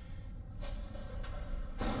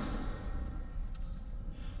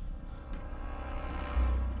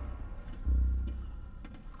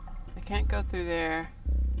 I can't go through there.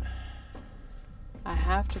 I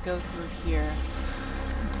have to go through here.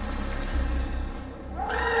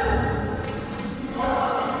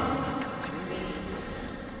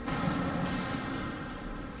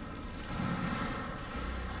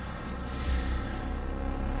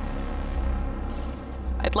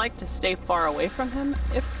 I'd like to stay far away from him,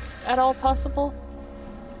 if at all possible.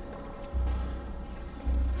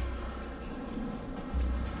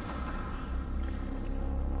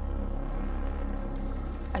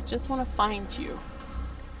 I just want to find you.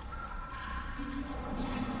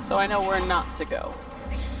 So I know where not to go.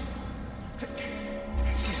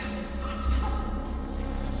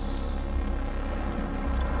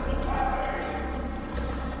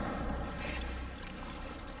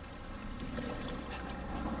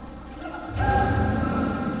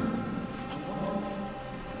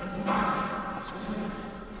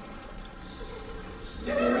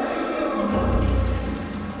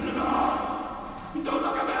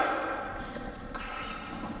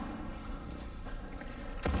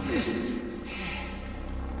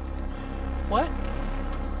 What?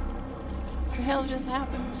 What the hell just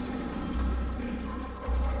happened?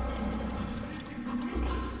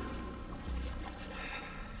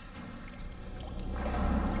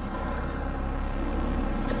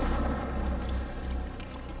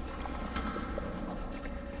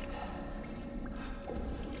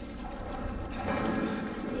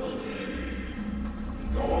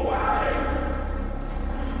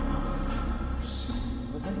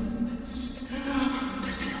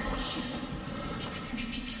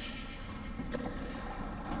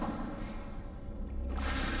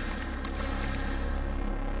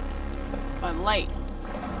 On light.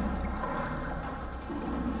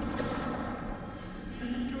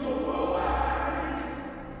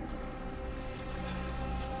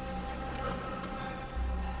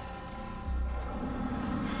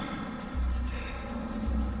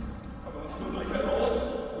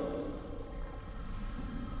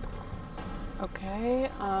 Okay,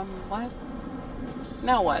 what?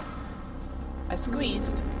 Now what? I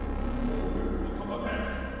squeezed.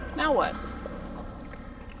 Now what?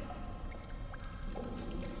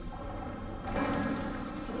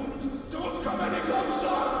 Don't come any closer!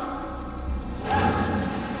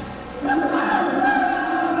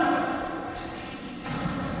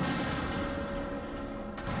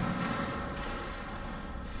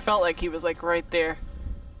 Felt like he was like right there.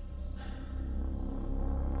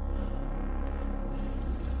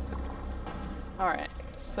 Alright,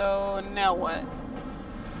 so now what?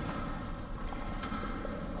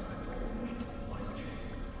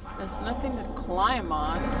 There's nothing to climb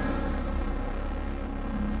on.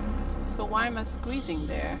 So why am I squeezing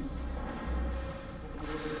there?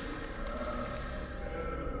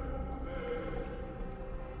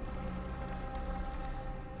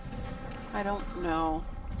 I don't know.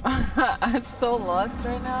 I'm so lost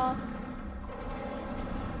right now.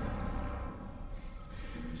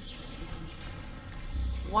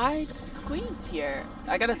 Why squeeze here?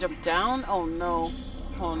 I gotta jump down? Oh no.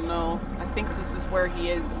 Oh no. I think this is where he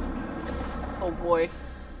is. Oh boy.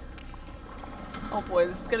 Oh boy,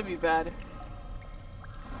 this is gonna be bad.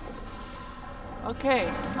 Okay,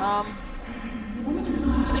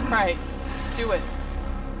 right, let's do it.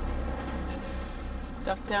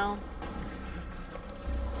 Duck down.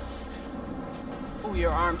 Oh,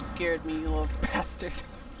 your arm scared me, you little bastard.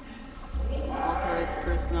 Authorized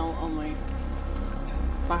personnel only.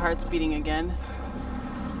 My heart's beating again.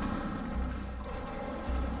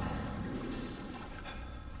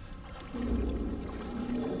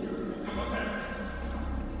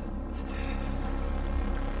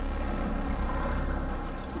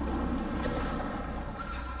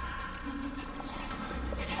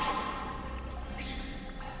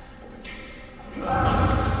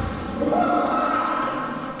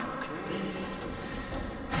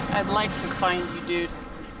 I'd like to find you, dude.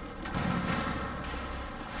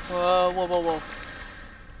 Whoa, whoa, whoa, whoa.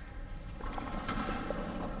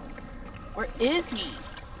 Where is he?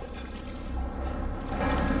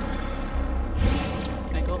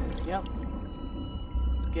 Can I go? Yep.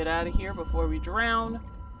 Let's get out of here before we drown.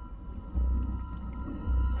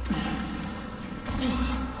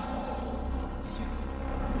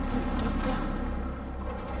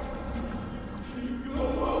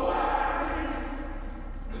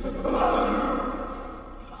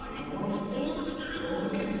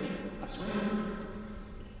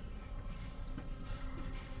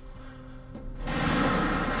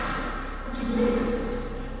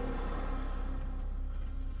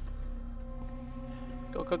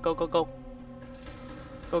 Go, go, go, go.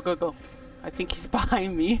 Go, go, go. I think he's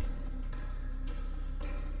behind me.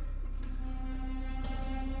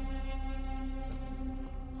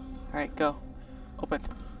 Alright, go. Open.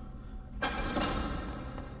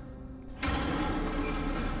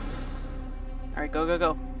 Alright, go, go,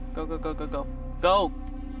 go. Go, go, go, go, go. Go!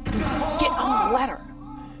 Get on the ladder!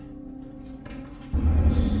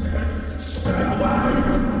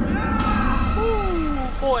 Ooh,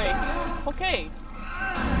 boy. Okay.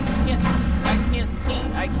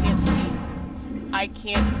 I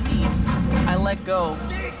can't see. I let go.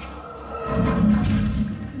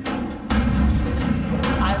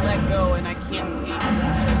 I let go and I can't see.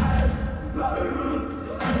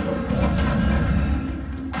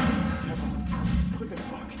 What the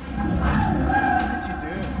fuck? What did you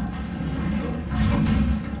do?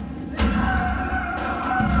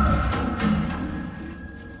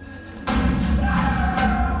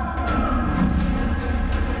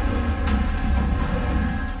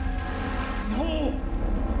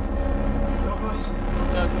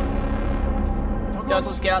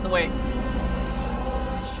 Douglas, get out of the way.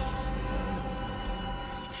 Jesus.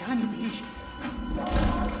 Can he be?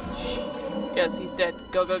 Yes, he's dead.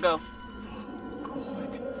 Go, go, go.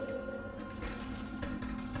 God.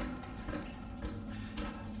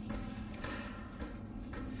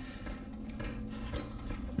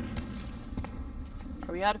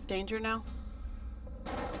 Are we out of danger now?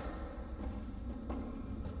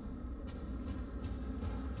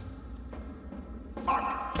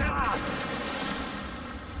 Fuck.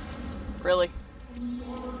 Really?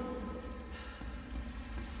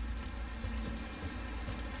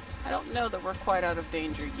 I don't know that we're quite out of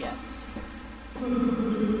danger yet. I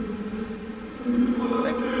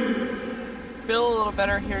feel a little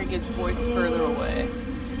better hearing his voice further away.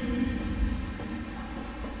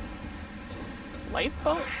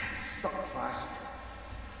 Lifeboat? Stuck fast.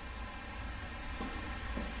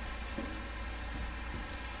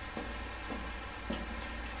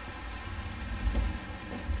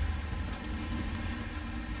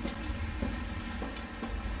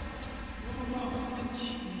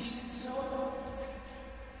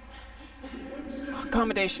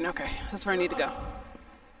 Accommodation, okay. That's where I need to go.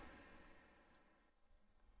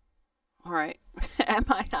 Alright. Am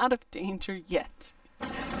I out of danger yet?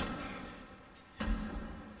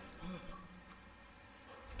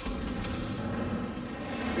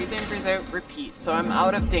 Breathe in, breathe out, repeat. So I'm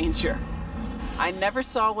out of danger. I never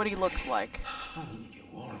saw what he looks like. I need to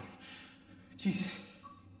get warm. Jesus.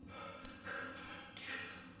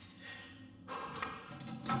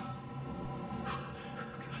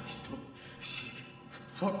 Stop shaking.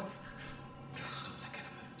 Fuck. Stop thinking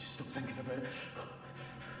about it. Just stop thinking about it.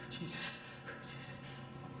 Jesus. Jesus.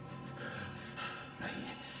 Right.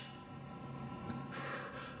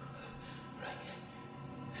 Right.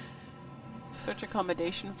 Search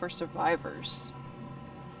accommodation for survivors.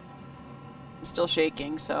 I'm still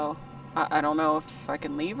shaking, so I don't know if I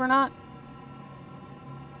can leave or not.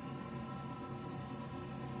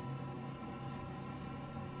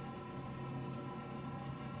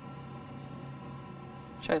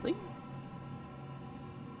 Should I leave?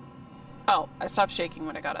 Oh, I stopped shaking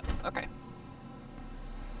when I got up. Okay.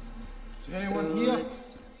 Is there anyone here?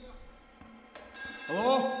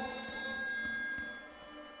 Hello?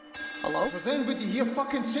 Hello? If there's anybody here,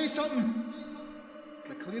 fucking say something.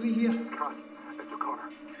 McCleary here? Cass, it's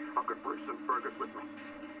O'Connor. I've got Bruce and Fergus with me.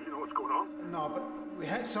 You know what's going on? No, but we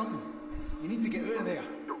hit something. You need to get out of there.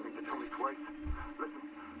 Don't need to tell me twice. Listen,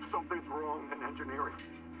 something's wrong in engineering.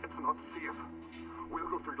 It's not safe. We'll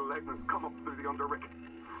go through the leg and come up through the underrick.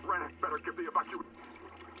 Rennick better give the evacuation.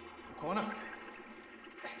 O'Connor,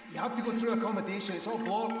 you have to go through accommodation. It's all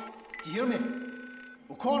blocked. Do you hear me?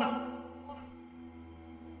 O'Connor!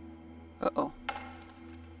 Uh-oh.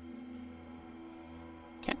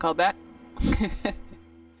 Can't call back.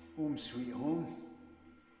 Home sweet home.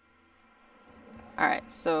 Alright,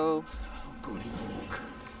 so... I'm going to walk.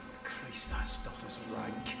 Christ, that stuff is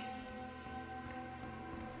rank.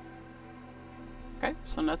 Okay,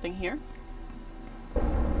 so nothing here.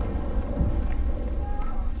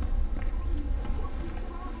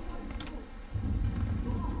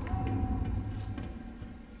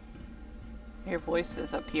 Your voice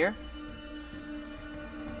is up here.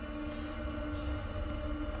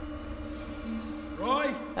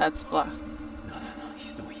 That's blah. No,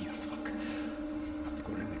 he's not here, fuck. I have to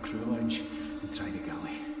go around the crew lounge and try the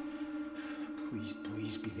galley.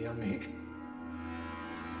 Please be there, mate.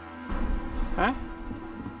 Huh?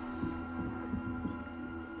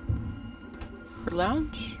 For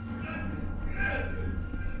lounge?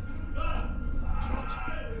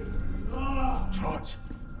 Trots!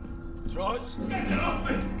 Trots,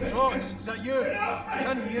 is that you? I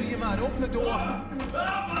can't hear you, man. Open the door.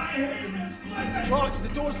 Trots, the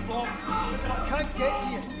door's blocked. I can't get to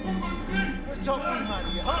you. What's up, wee man?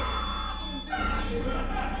 Are you hurt?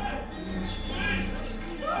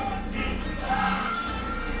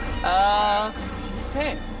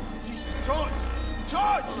 Hey. Jesus,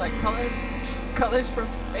 Trots! Like colors from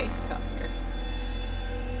space out here.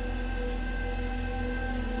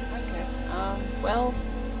 Okay. Well.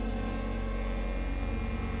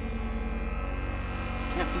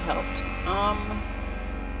 Can't be helped.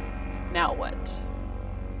 Now what?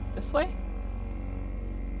 This way?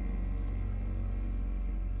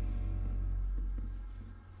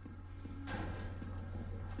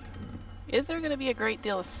 Is there going to be a great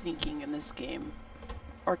deal of sneaking in this game?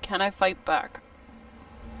 Or can I fight back?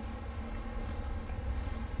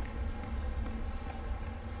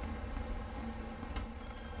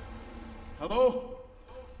 Hello?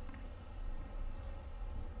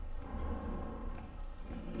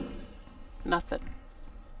 Nothing.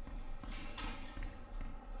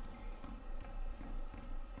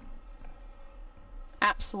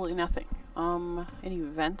 Absolutely nothing. Any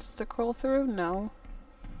vents to crawl through? No.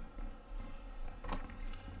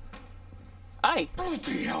 Aye.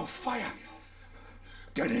 Bloody hell, fire!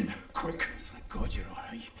 Get in, quick. Thank God you're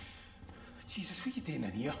alright. Jesus, what are you doing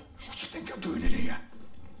in here? What do you think I'm doing in here?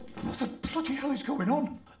 What the bloody hell is going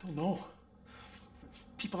on? I don't know.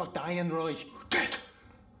 People are dying, Roy. Dead?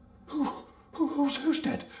 Who's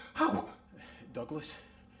dead? How? Douglas.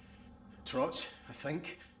 Trots, I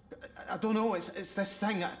think. I don't know, it's this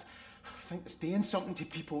thing. I think it's doing something to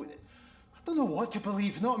people. I don't know what to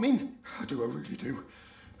believe, know what I mean? I really do.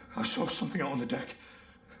 I saw something out on the deck.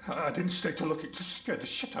 I didn't stay to look, it just scared the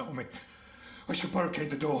shit out of me. I should barricade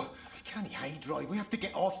the door. We can't hide, Roy. We have to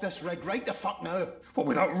get off this rig right the fuck now. What,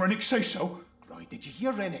 without Rennick say so? Roy, did you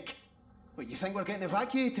hear Rennick? What, you think we're getting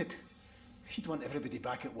evacuated? He'd want everybody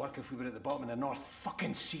back at work if we were at the bottom of the North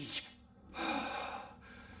fucking Sea.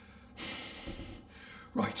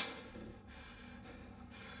 Right.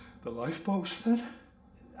 The lifeboats, then?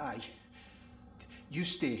 Aye. You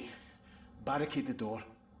stay. Barricade the door.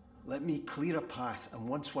 Let me clear a path, and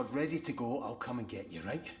once we're ready to go, I'll come and get you,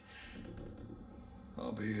 right?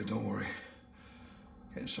 I'll be here, don't worry.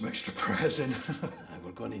 Getting some extra prayers in.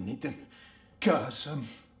 We're going to need them. Gaz,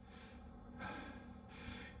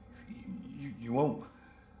 you won't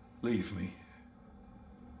leave me.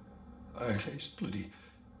 It's bloody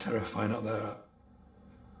terrifying out there.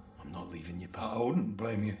 I'm not leaving you, pal. I wouldn't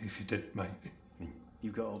blame you if you did, mate. I mean,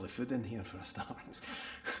 you've got all the food in here for a start.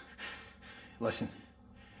 Listen,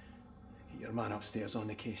 get your man upstairs on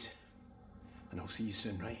the case, and I'll see you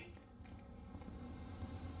soon, right?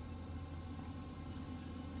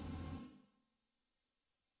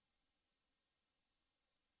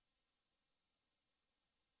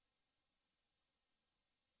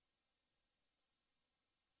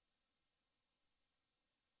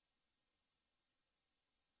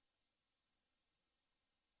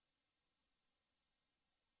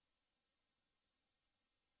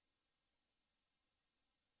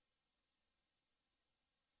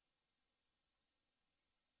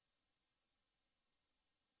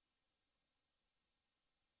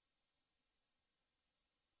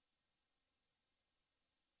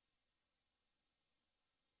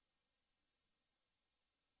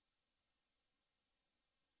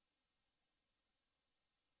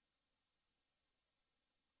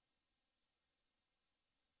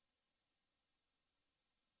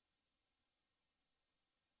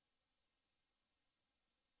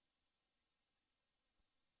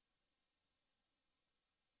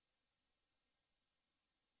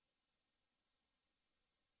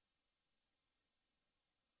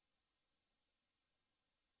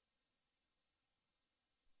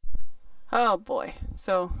 Oh boy.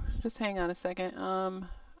 So, just hang on a second.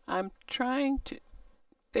 I'm trying to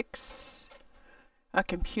fix a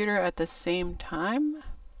computer at the same time.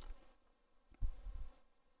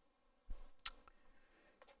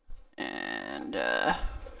 And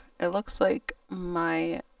it looks like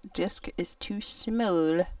my disk is too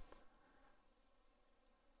small.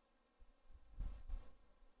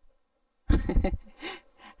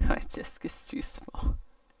 My disk is too small.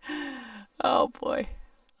 Oh boy.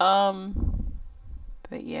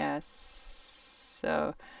 But yes,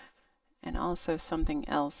 so And also something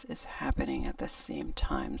else is happening at the same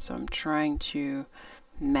time. So I'm trying to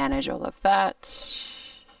manage all of that.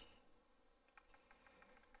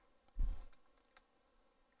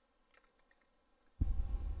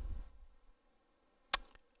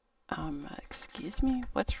 Excuse me,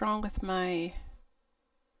 what's wrong with my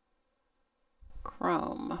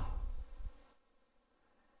Chrome?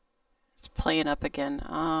 It's playing up again.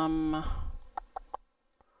 All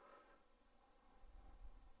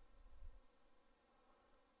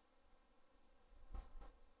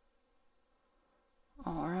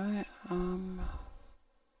right.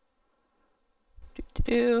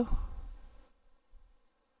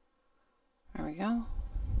 There we go.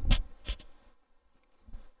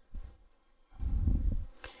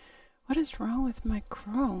 What is wrong with my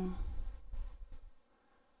Chrome?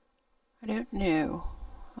 I don't know.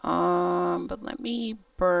 But let me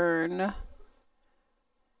burn.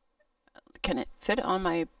 Can it fit on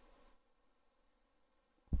my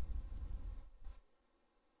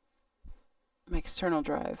external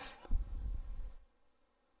drive?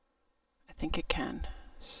 I think it can.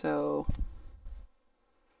 So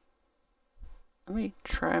let me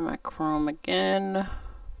try my Chrome again.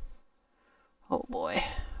 Oh boy.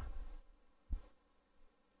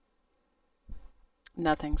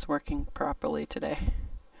 Nothing's working properly today.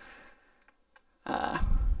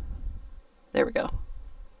 There we go.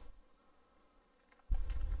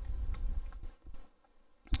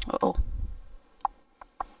 Uh-oh.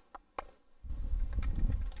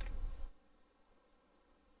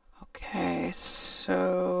 Okay,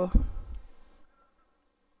 so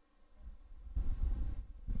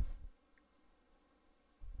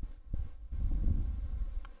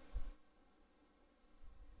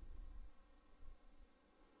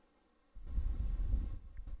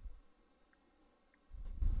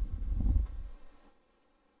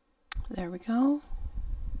there we go.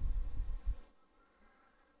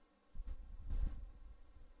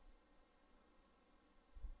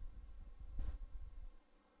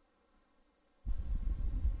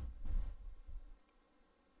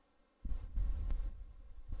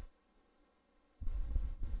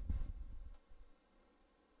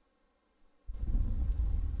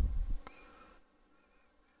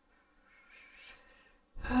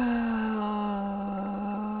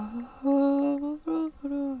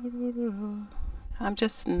 I'm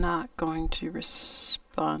just not going to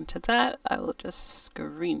respond to that. I will just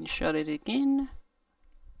screenshot it again.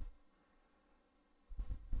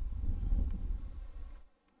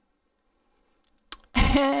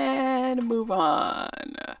 And move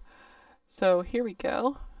on. So here we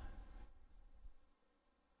go.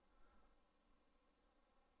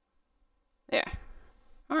 There.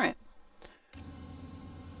 All right.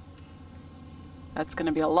 That's going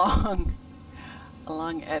to be a long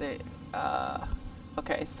edit.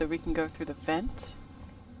 Okay, so we can go through the vent.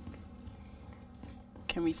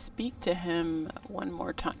 Can we speak to him one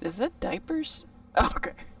more time? Is that diapers? Oh,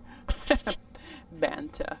 okay.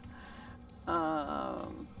 Banta.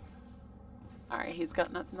 Alright, he's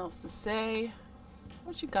got nothing else to say.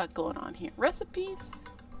 What you got going on here? Recipes?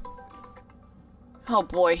 Oh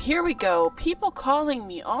boy, here we go. People calling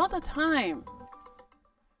me all the time.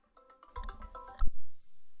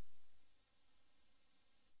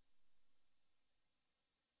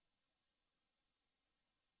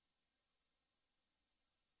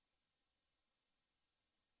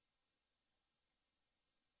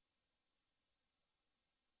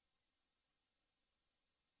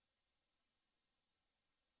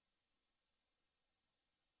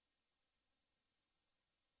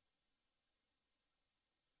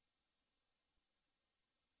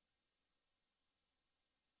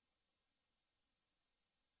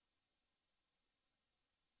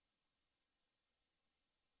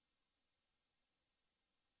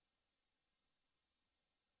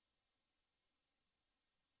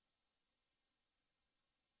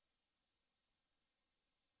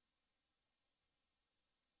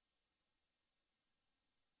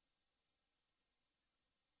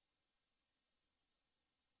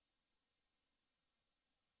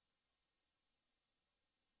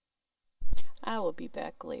 I will be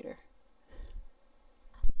back later.